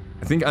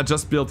 I think I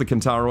just built the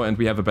Kintaro and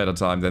we have a better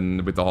time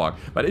than with the Hawk.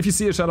 But if you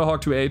see a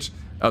Shadowhawk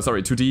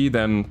 2D,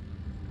 then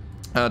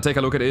take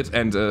a look at it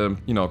and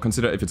you know,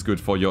 consider if it's good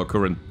for your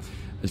current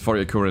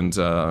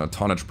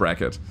tonnage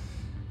bracket.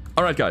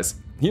 All right, guys.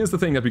 Here's the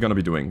thing that we're gonna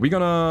be doing. We're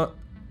gonna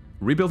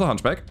rebuild the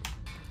Hunchback.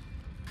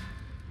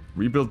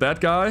 Rebuild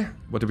that guy.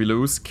 What did we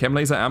lose? Chem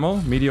laser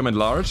ammo, medium and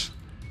large.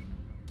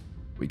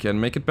 We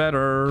can make it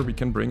better. We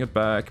can bring it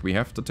back. We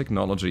have the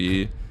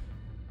technology.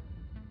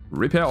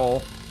 Repair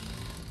all.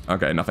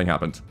 Okay, nothing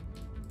happened.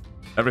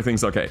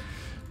 Everything's okay.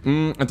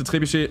 And the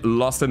Trebuchet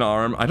lost an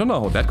arm. I don't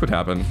know how that could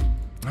happen.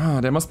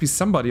 Ah, there must be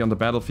somebody on the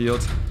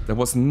battlefield that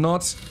was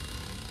not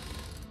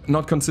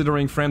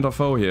considering friend or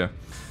foe here.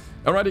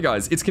 Alrighty,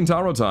 guys, it's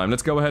Kintaro time.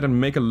 Let's go ahead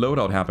and make a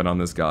loadout happen on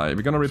this guy.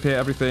 We're gonna repair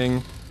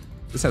everything.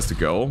 This has to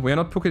go. We're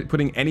not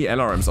putting any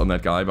LRMs on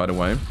that guy, by the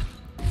way.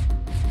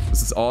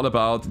 This is all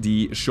about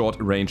the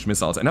short-range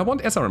missiles. And I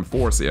want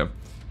SRM4s here,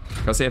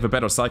 because they have a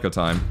better cycle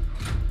time.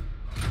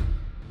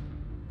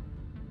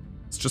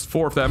 It's just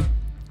 4 of them.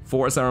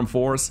 4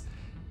 SRM4s.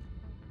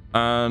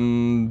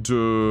 And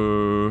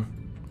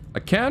I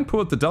can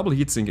put the double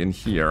heatsink in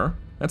here.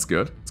 That's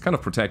good. It's kind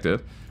of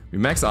protected. We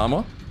max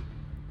armor.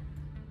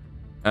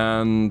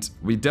 And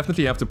we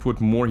definitely have to put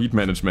more heat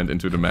management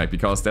into the mech,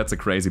 because that's a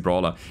crazy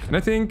brawler. And I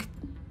think,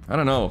 I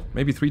don't know,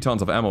 maybe 3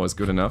 tons of ammo is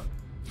good enough.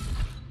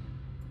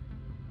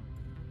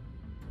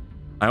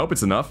 I hope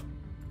it's enough.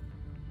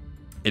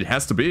 It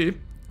has to be.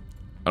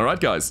 Alright,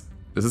 guys.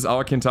 This is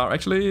our Kintaro.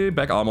 Actually,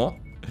 back armor.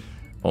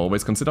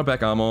 Always consider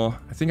back armor.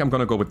 I think I'm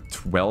gonna go with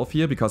 12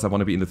 here, because I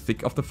want to be in the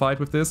thick of the fight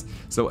with this.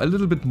 So a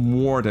little bit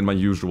more than my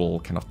usual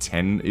kind of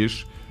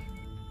 10-ish.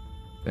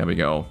 There we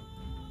go.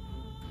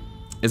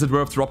 Is it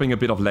worth dropping a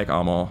bit of leg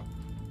armor?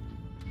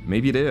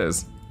 Maybe it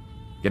is.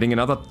 Getting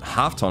another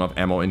half ton of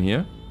ammo in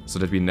here, so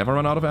that we never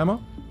run out of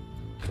ammo.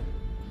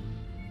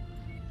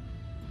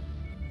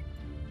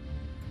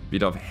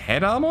 Bit of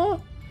head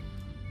armor?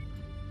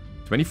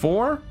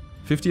 24?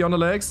 50 on the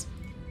legs?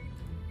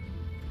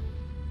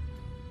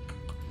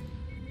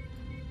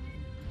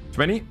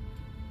 20?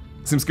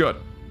 Seems good.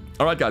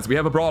 Alright, guys, we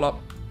have a brawler.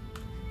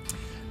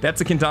 That's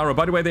a Kintaro.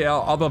 By the way, there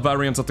are other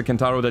variants of the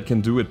Kintaro that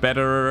can do it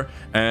better.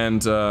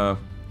 And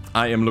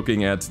I am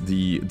looking at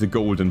the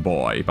Golden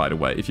Boy, by the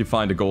way. If you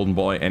find a Golden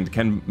Boy and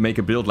can make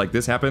a build like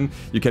this happen,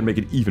 you can make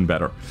it even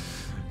better.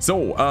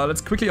 So,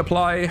 let's quickly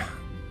apply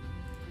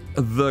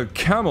the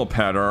camo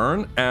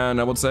pattern. And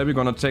I would say we're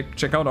gonna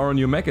check out our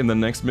new mech in the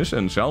next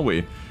mission, shall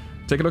we?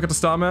 Take a look at the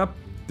star map.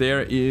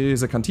 There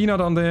is a cantina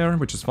down there,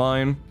 which is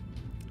fine.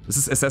 This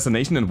is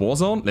Assassination in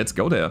Warzone. Let's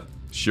go there.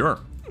 Sure.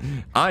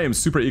 I am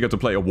super eager to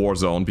play a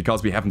Warzone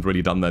because we haven't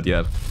really done that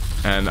yet.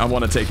 And I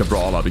want to take a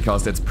Brawler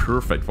because that's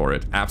perfect for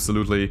it.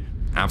 Absolutely,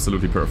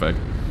 absolutely perfect.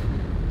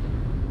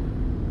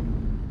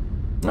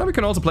 Well, we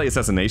can also play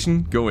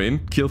Assassination. Go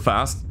in, kill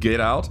fast, get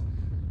out.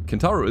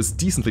 Kentaro is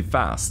decently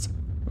fast.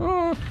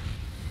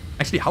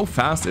 Actually, how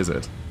fast is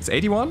it? It's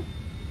 81?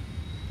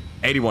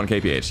 81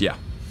 kph, yeah.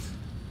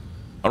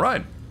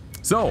 Alright.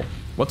 So,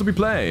 what do we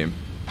play?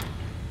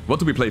 What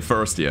do we play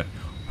first here?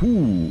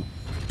 Ooh.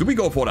 Do we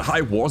go for the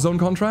high Warzone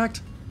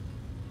contract?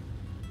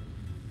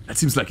 That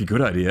seems like a good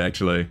idea,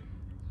 actually.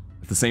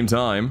 At the same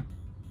time,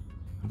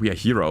 we are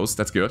heroes.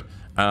 That's good.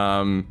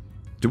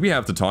 Do we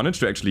have the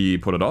tonnage to actually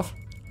put it off?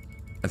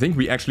 I think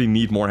we actually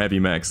need more heavy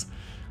mechs.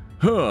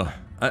 Huh.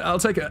 I'll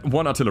take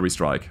one artillery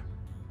strike.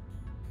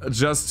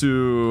 Just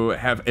to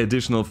have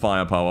additional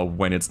firepower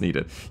when it's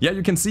needed. Yeah,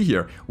 you can see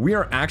here, we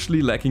are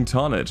actually lacking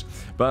tonnage.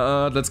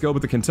 But let's go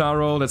with the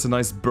Kentaro. That's a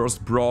nice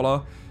burst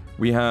brawler.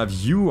 We have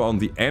you on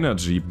the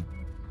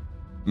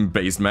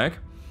energy-based mech.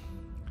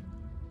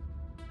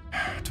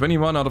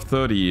 21 out of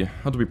 30.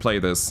 How do we play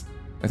this?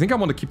 I think I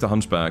want to keep the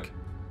Hunchback.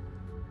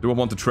 Do I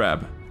want the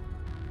Trap?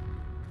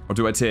 Or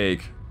do I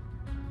take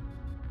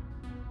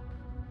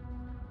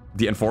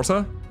the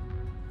Enforcer?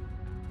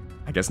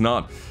 I guess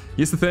not.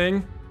 Here's the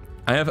thing.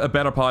 I have a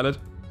better pilot.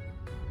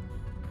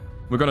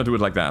 We're gonna do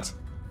it like that.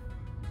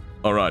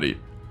 Alrighty.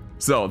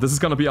 So, this is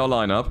gonna be our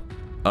lineup.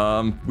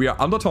 We are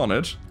under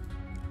tonnage.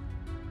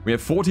 We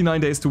have 49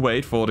 days to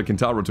wait for the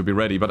Kentaro to be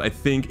ready, but I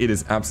think it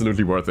is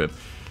absolutely worth it.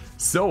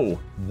 So,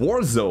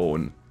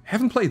 Warzone.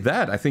 Haven't played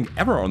that, I think,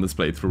 ever on this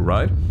playthrough,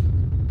 right?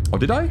 Oh,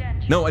 did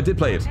I? No, I did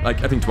play it.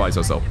 Like, I think twice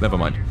or so. Never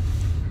mind.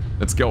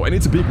 Let's go. And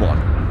it's a big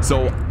one.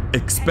 So,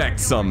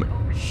 expect some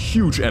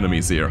huge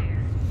enemies here.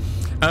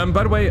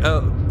 By the way,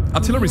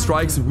 artillery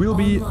strikes will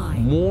be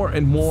more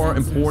and more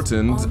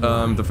important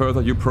the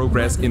further you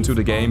progress into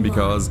the game,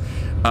 because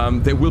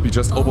there will be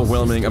just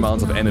overwhelming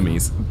amounts of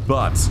enemies.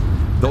 But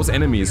those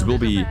enemies will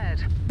be,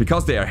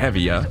 because they are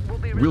heavier,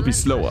 will be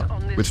slower,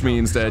 which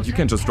means that you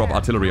can just drop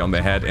artillery on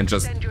their head and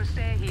just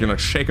kind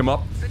of shake them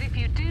up,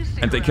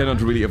 and they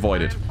cannot really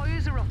avoid it.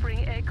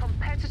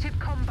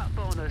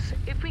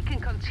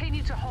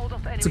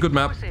 It's a good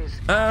map.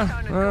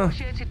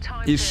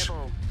 Ish.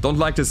 Don't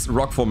like this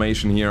rock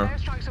formation here.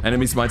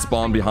 Enemies might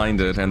spawn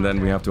behind it, and then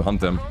we have to hunt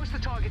them.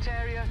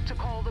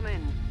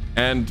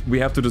 And we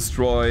have to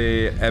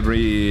destroy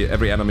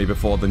every enemy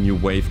before the new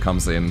wave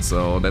comes in,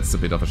 so that's a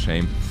bit of a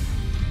shame.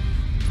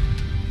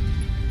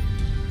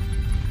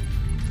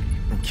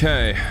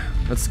 Okay,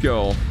 let's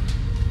go.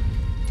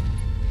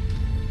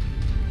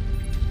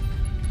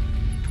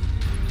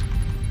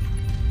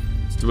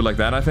 Let's do it like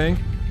that, I think.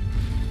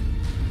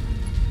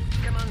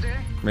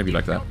 Maybe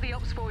like that.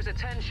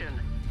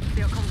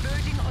 They are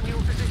converging on your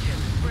position.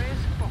 Brace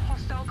for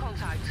hostile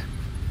contact.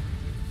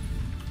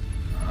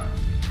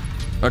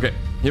 Okay,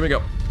 here we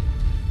go.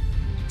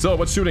 So,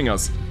 what's shooting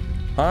us?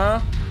 Huh?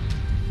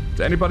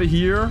 Is anybody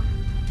here?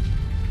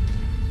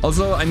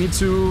 Also, I need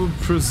to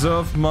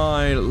preserve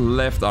my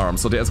left arm,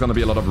 so there's gonna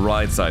be a lot of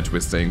right side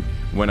twisting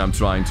when I'm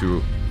trying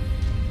to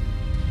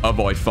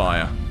avoid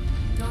fire.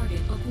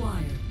 Target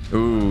acquired.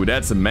 Ooh,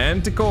 that's a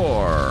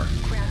Manticore.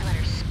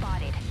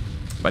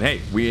 But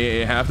hey, we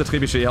have the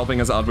Trebuchet helping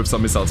us out with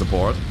some missile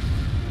support.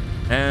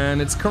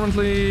 And it's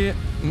currently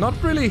not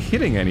really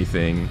hitting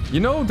anything. You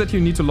know that you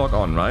need to log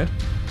on, right?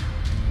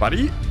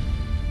 Buddy?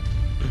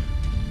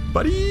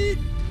 Buddy?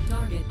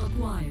 Target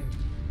acquired.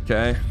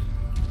 Okay.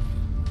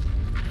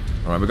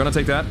 Alright, we're gonna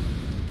take that.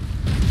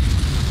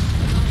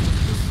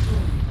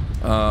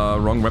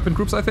 Wrong weapon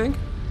groups, I think.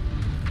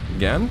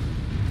 Again.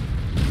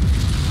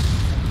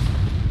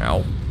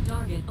 Ow.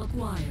 Target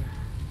acquired.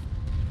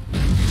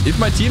 If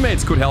my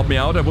teammates could help me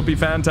out, that would be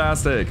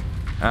fantastic.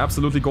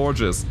 Absolutely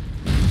gorgeous.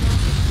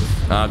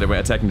 Ah, they were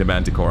attacking the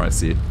Manticore, I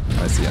see.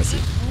 I see.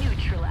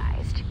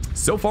 Neutralized.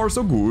 So far,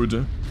 so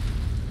good.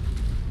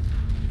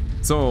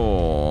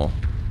 So...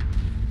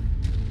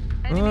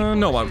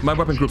 no, my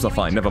weapon groups are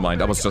fine. Never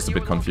mind, I was just a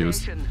bit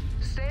confused.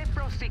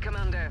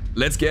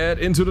 Let's get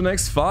into the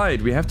next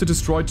fight. We have to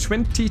destroy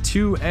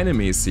 22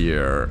 enemies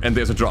here. And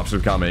there's a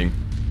dropship coming.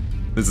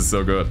 This is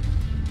so good.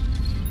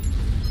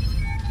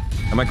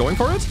 Am I going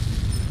for it?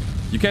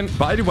 You can,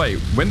 by the way,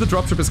 when the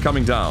dropship is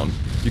coming down,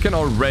 you can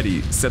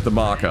already set the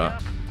marker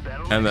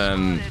and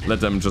then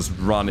let them just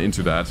run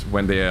into that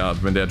when they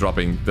are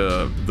dropping.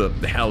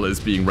 The hell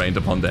is being rained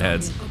upon their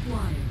heads.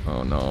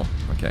 Oh no.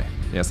 Okay,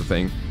 here's the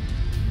thing.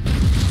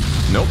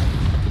 Nope.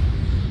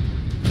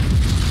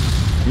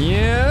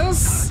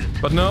 Yes,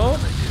 but no.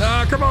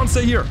 Ah, come on,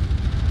 stay here.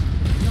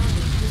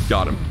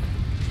 Got him.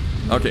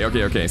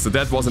 Okay. So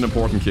that was an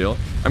important kill.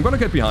 I'm gonna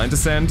get behind the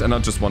sand and I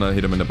just wanna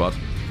hit him in the butt.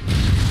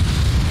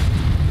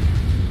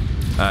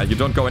 You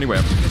don't go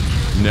anywhere.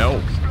 No.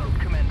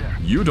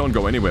 You don't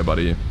go anywhere,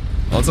 buddy.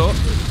 Also,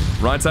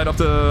 right side of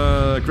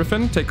the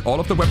Griffin, take all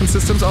of the weapon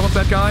systems out of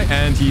that guy,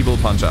 and he will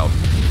punch out.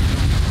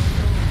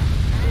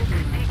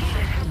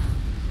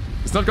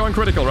 It's not going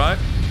critical, right?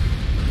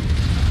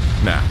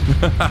 Nah.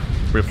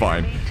 We're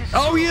fine.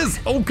 Oh, he is!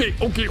 Okay.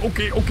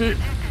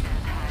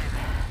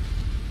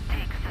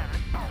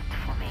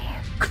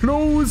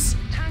 Close!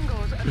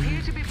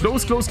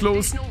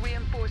 Close.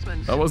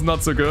 That was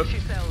not so good.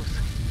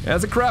 Yeah,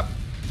 it's a crab.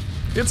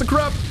 It's a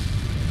crab.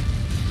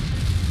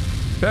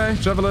 Okay,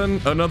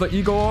 Javelin, another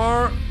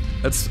Igor.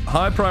 It's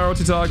high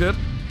priority target.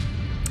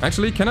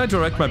 Actually, can I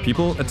direct my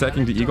people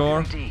attacking the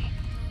Igor?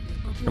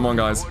 Come on,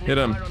 guys. Hit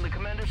him.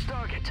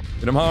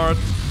 Hit him hard.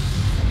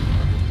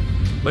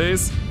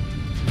 Please.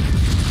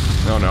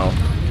 Oh, no.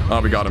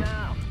 Oh, we got him.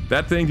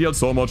 That thing deals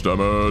so much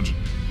damage.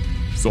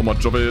 So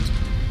much of it.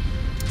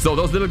 So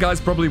those little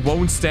guys probably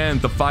won't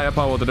stand the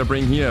firepower that I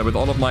bring here with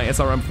all of my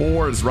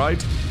SRM4s,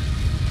 right?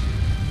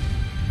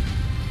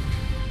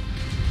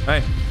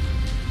 Hey.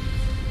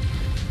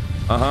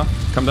 Uh-huh.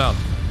 Come down.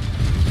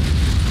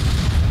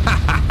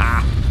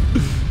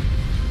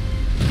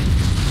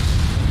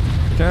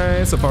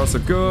 Okay, so far so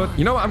good.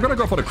 You know what? I'm gonna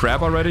go for the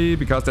crab already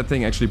because that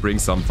thing actually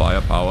brings some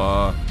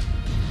firepower.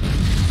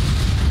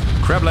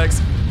 Crab legs.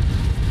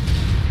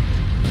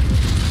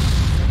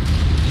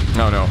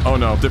 Oh no, oh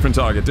no, different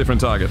target.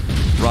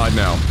 Right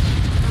now.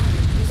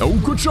 Oh,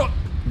 good shot.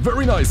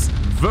 Very nice.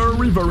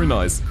 Very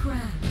nice.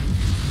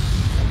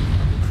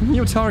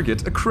 New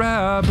target, a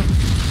crab.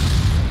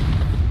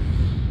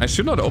 I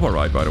should not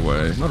override, by the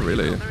way. Not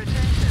really.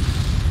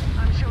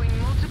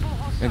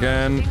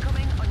 Again.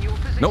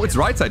 No, it's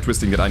right side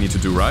twisting that I need to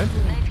do, right?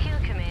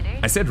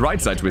 I said right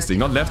side twisting,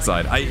 not left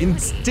side. I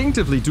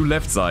instinctively do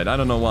left side. I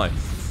don't know why.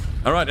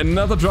 Alright,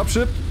 another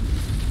dropship.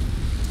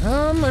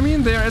 I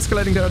mean, they're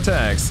escalating their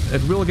attacks.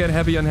 It will get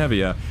heavier and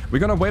heavier. We're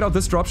gonna wait out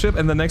this dropship,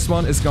 and the next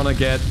one is gonna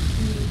get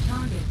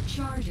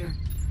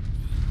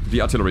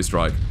the artillery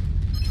strike.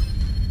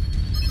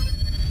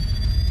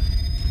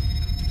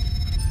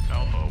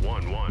 Alpha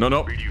 1-1.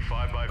 No. Read you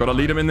 5 by Gotta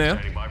lead him in there.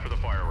 Standing by for the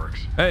fireworks.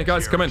 Hey,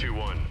 guys, come in.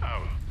 2-1,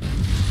 out.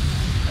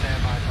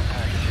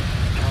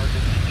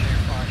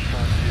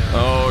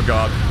 Oh,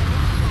 God.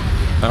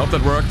 I hope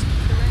that worked.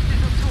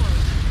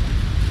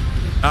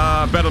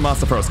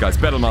 Battlemaster first, guys.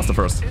 Battlemaster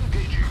first.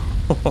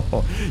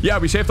 Yeah,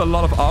 we shaved a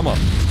lot of armor.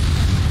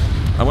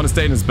 I want to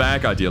stay in his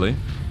back, ideally.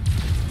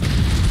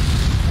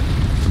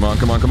 Come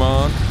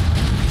on.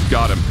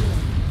 Got him.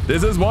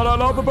 This is what I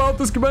love about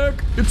this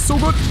Mech. It's so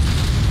good.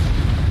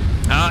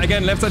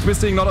 Again, left side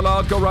twisting, not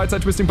allowed. Go right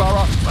side twisting,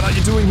 Bara. What are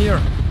you doing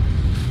here?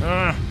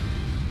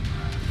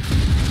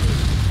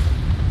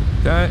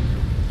 Okay.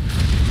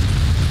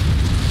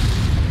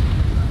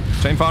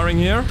 Chain firing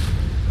here.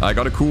 I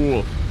got a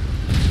cool.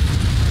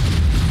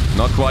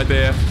 Not quite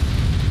there.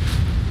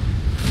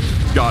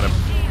 Got him.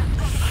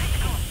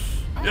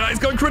 Yeah, he's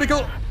going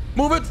critical.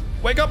 Move it.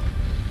 Wake up.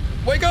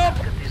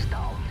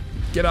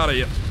 Get out of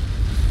here.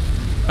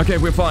 Okay,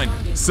 we're fine.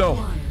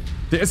 So,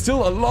 there is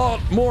still a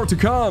lot more to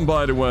come,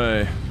 by the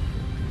way.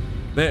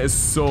 There is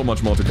so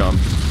much more to come.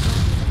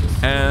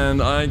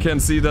 And I can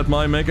see that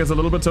my mech is a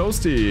little bit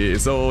toasty.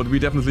 So, we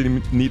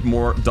definitely need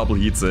more double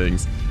heat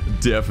sinks.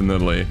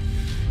 Definitely.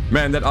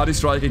 Man, that arty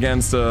strike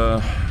against...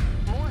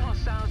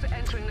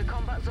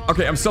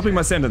 Okay, I'm stopping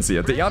my sentence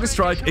here. The arty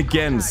strike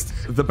against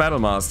the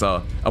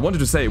Battlemaster, I wanted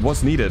to say it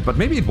was needed, but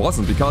maybe it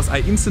wasn't, because I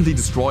instantly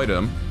destroyed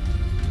him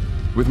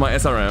with my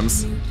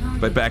SRMs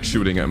by back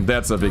shooting him.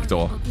 That's a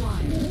victor.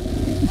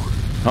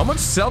 How much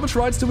salvage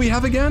rights do we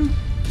have again?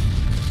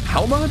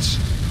 How much?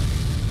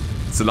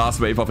 It's the last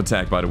wave of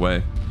attack, by the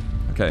way.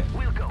 Okay.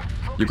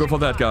 You go for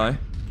that guy.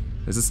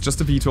 This is just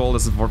a VTOL,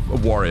 this is for a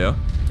warrior.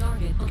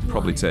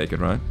 Probably take it,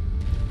 right?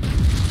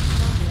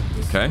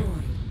 Okay.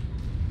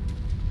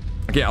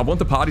 Okay, I want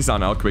the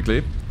partisan out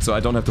quickly, so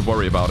I don't have to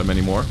worry about him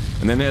anymore.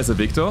 And then there's a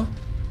Victor.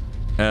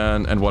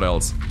 And what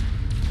else?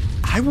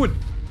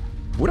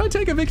 Would I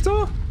take a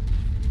Victor?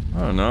 I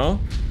don't know.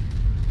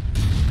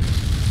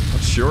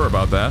 Not sure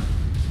about that.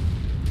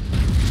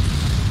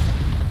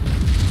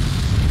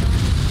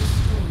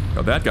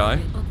 Got that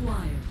guy.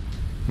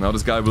 Now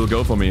this guy will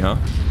go for me, huh?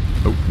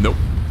 Oh, nope.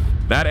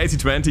 That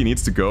AC-20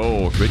 needs to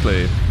go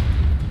quickly.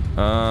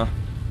 Yeah,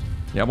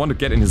 I want to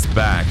get in his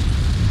back.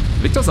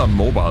 Victors are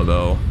mobile,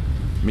 though.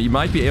 I mean, you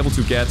might be able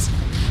to get...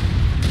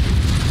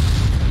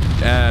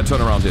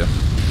 turn around here.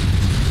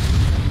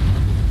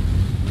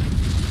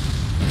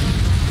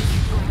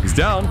 He's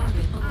down.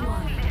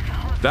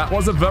 That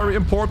was a very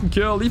important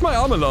kill. Leave my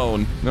arm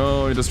alone.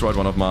 No, he destroyed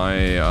one of my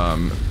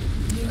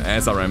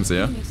SRMs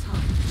here.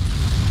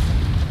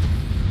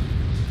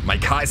 My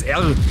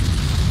KSL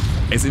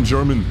is in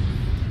German.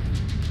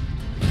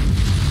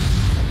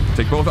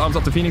 Take both arms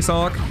off the Phoenix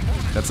Hawk.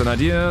 That's an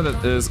idea.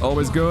 That is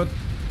always good.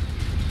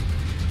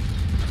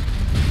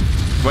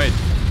 Wait,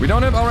 we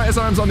don't have our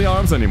SRMs on the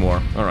arms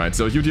anymore. Alright,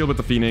 so you deal with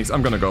the Phoenix.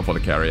 I'm gonna go for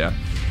the carrier.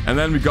 And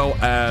then we go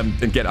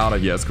and get out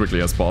of here as quickly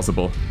as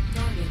possible.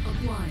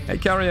 Hey,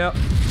 carrier.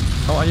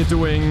 How are you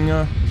doing?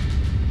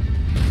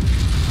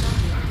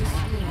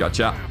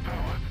 Gotcha.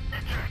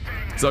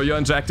 So you're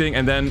injecting,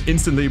 and then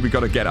instantly we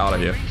gotta get out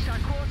of here.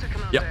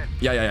 Yep.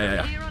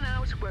 Yeah.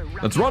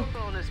 Let's run.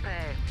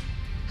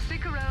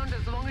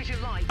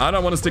 I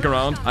don't want to stick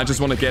around. I just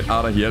want to get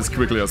out of here as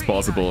quickly as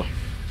possible.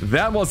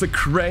 That was a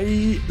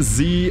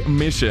crazy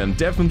mission.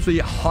 Definitely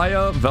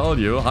higher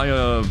value,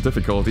 higher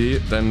difficulty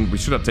than we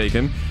should have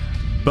taken.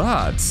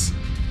 But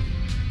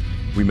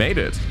we made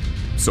it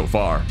so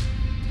far.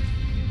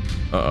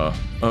 Oh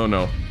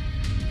no.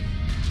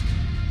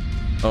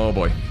 Oh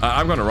boy.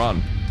 I'm gonna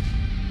run.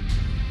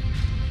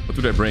 What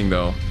do they bring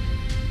though?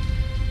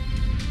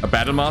 A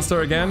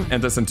Battlemaster again?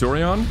 And the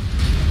Centurion?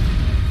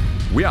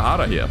 We are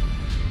out of here.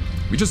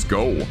 We just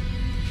go.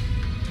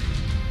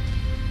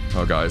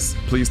 Oh guys,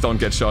 please don't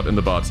get shot in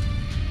the butt.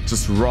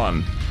 Just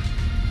run.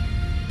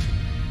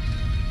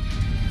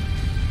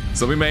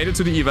 So we made it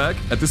to the evac.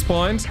 At this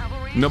point,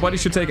 nobody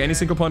should take any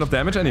single point of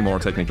damage anymore,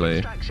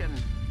 technically.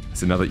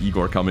 There's another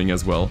Igor coming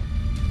as well.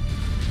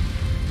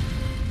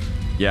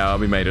 Yeah,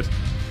 we made it.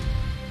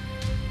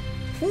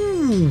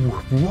 Ooh,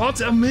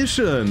 what a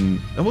mission!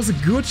 That was a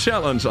good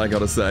challenge, I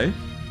gotta say.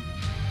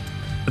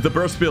 The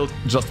burst build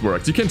just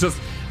worked. You can just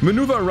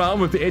maneuver around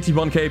with the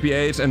 81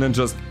 kph and then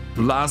just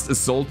blast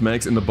assault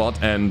mechs in the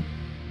butt and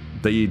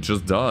they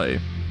just die.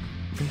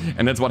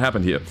 And that's what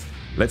happened here.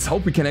 Let's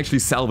hope we can actually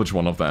salvage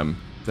one of them.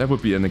 That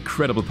would be an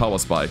incredible power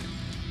spike.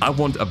 I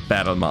want a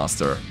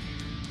Battlemaster.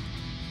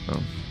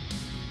 Oh.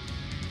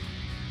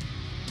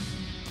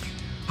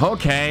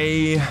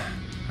 Okay,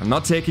 I'm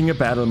not taking a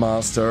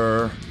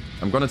Battlemaster.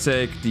 I'm gonna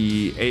take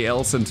the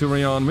AL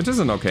Centurion, which is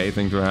an okay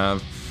thing to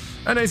have.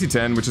 An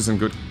AC-10, which is a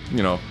good,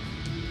 you know,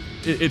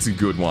 it's a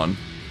good one.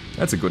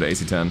 That's a good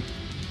AC-10.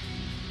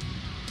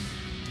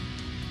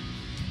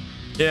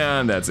 Yeah,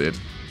 and that's it.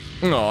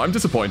 No, I'm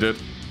disappointed.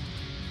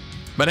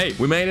 But hey,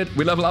 we made it.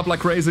 We level up like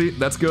crazy.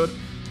 That's good.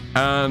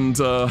 And,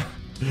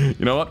 you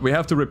know what? We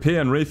have to repair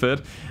and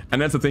refit.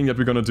 And that's the thing that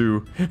we're gonna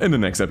do in the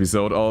next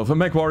episode of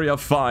Mechwarrior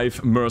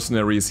 5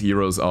 Mercenaries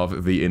Heroes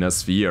of the Inner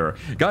Sphere.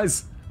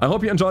 Guys, I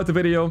hope you enjoyed the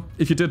video.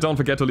 If you did, don't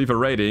forget to leave a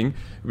rating.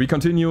 We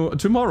continue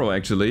tomorrow,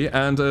 actually.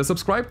 And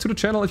subscribe to the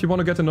channel if you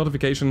want to get the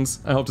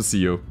notifications. I hope to see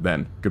you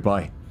then.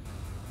 Goodbye.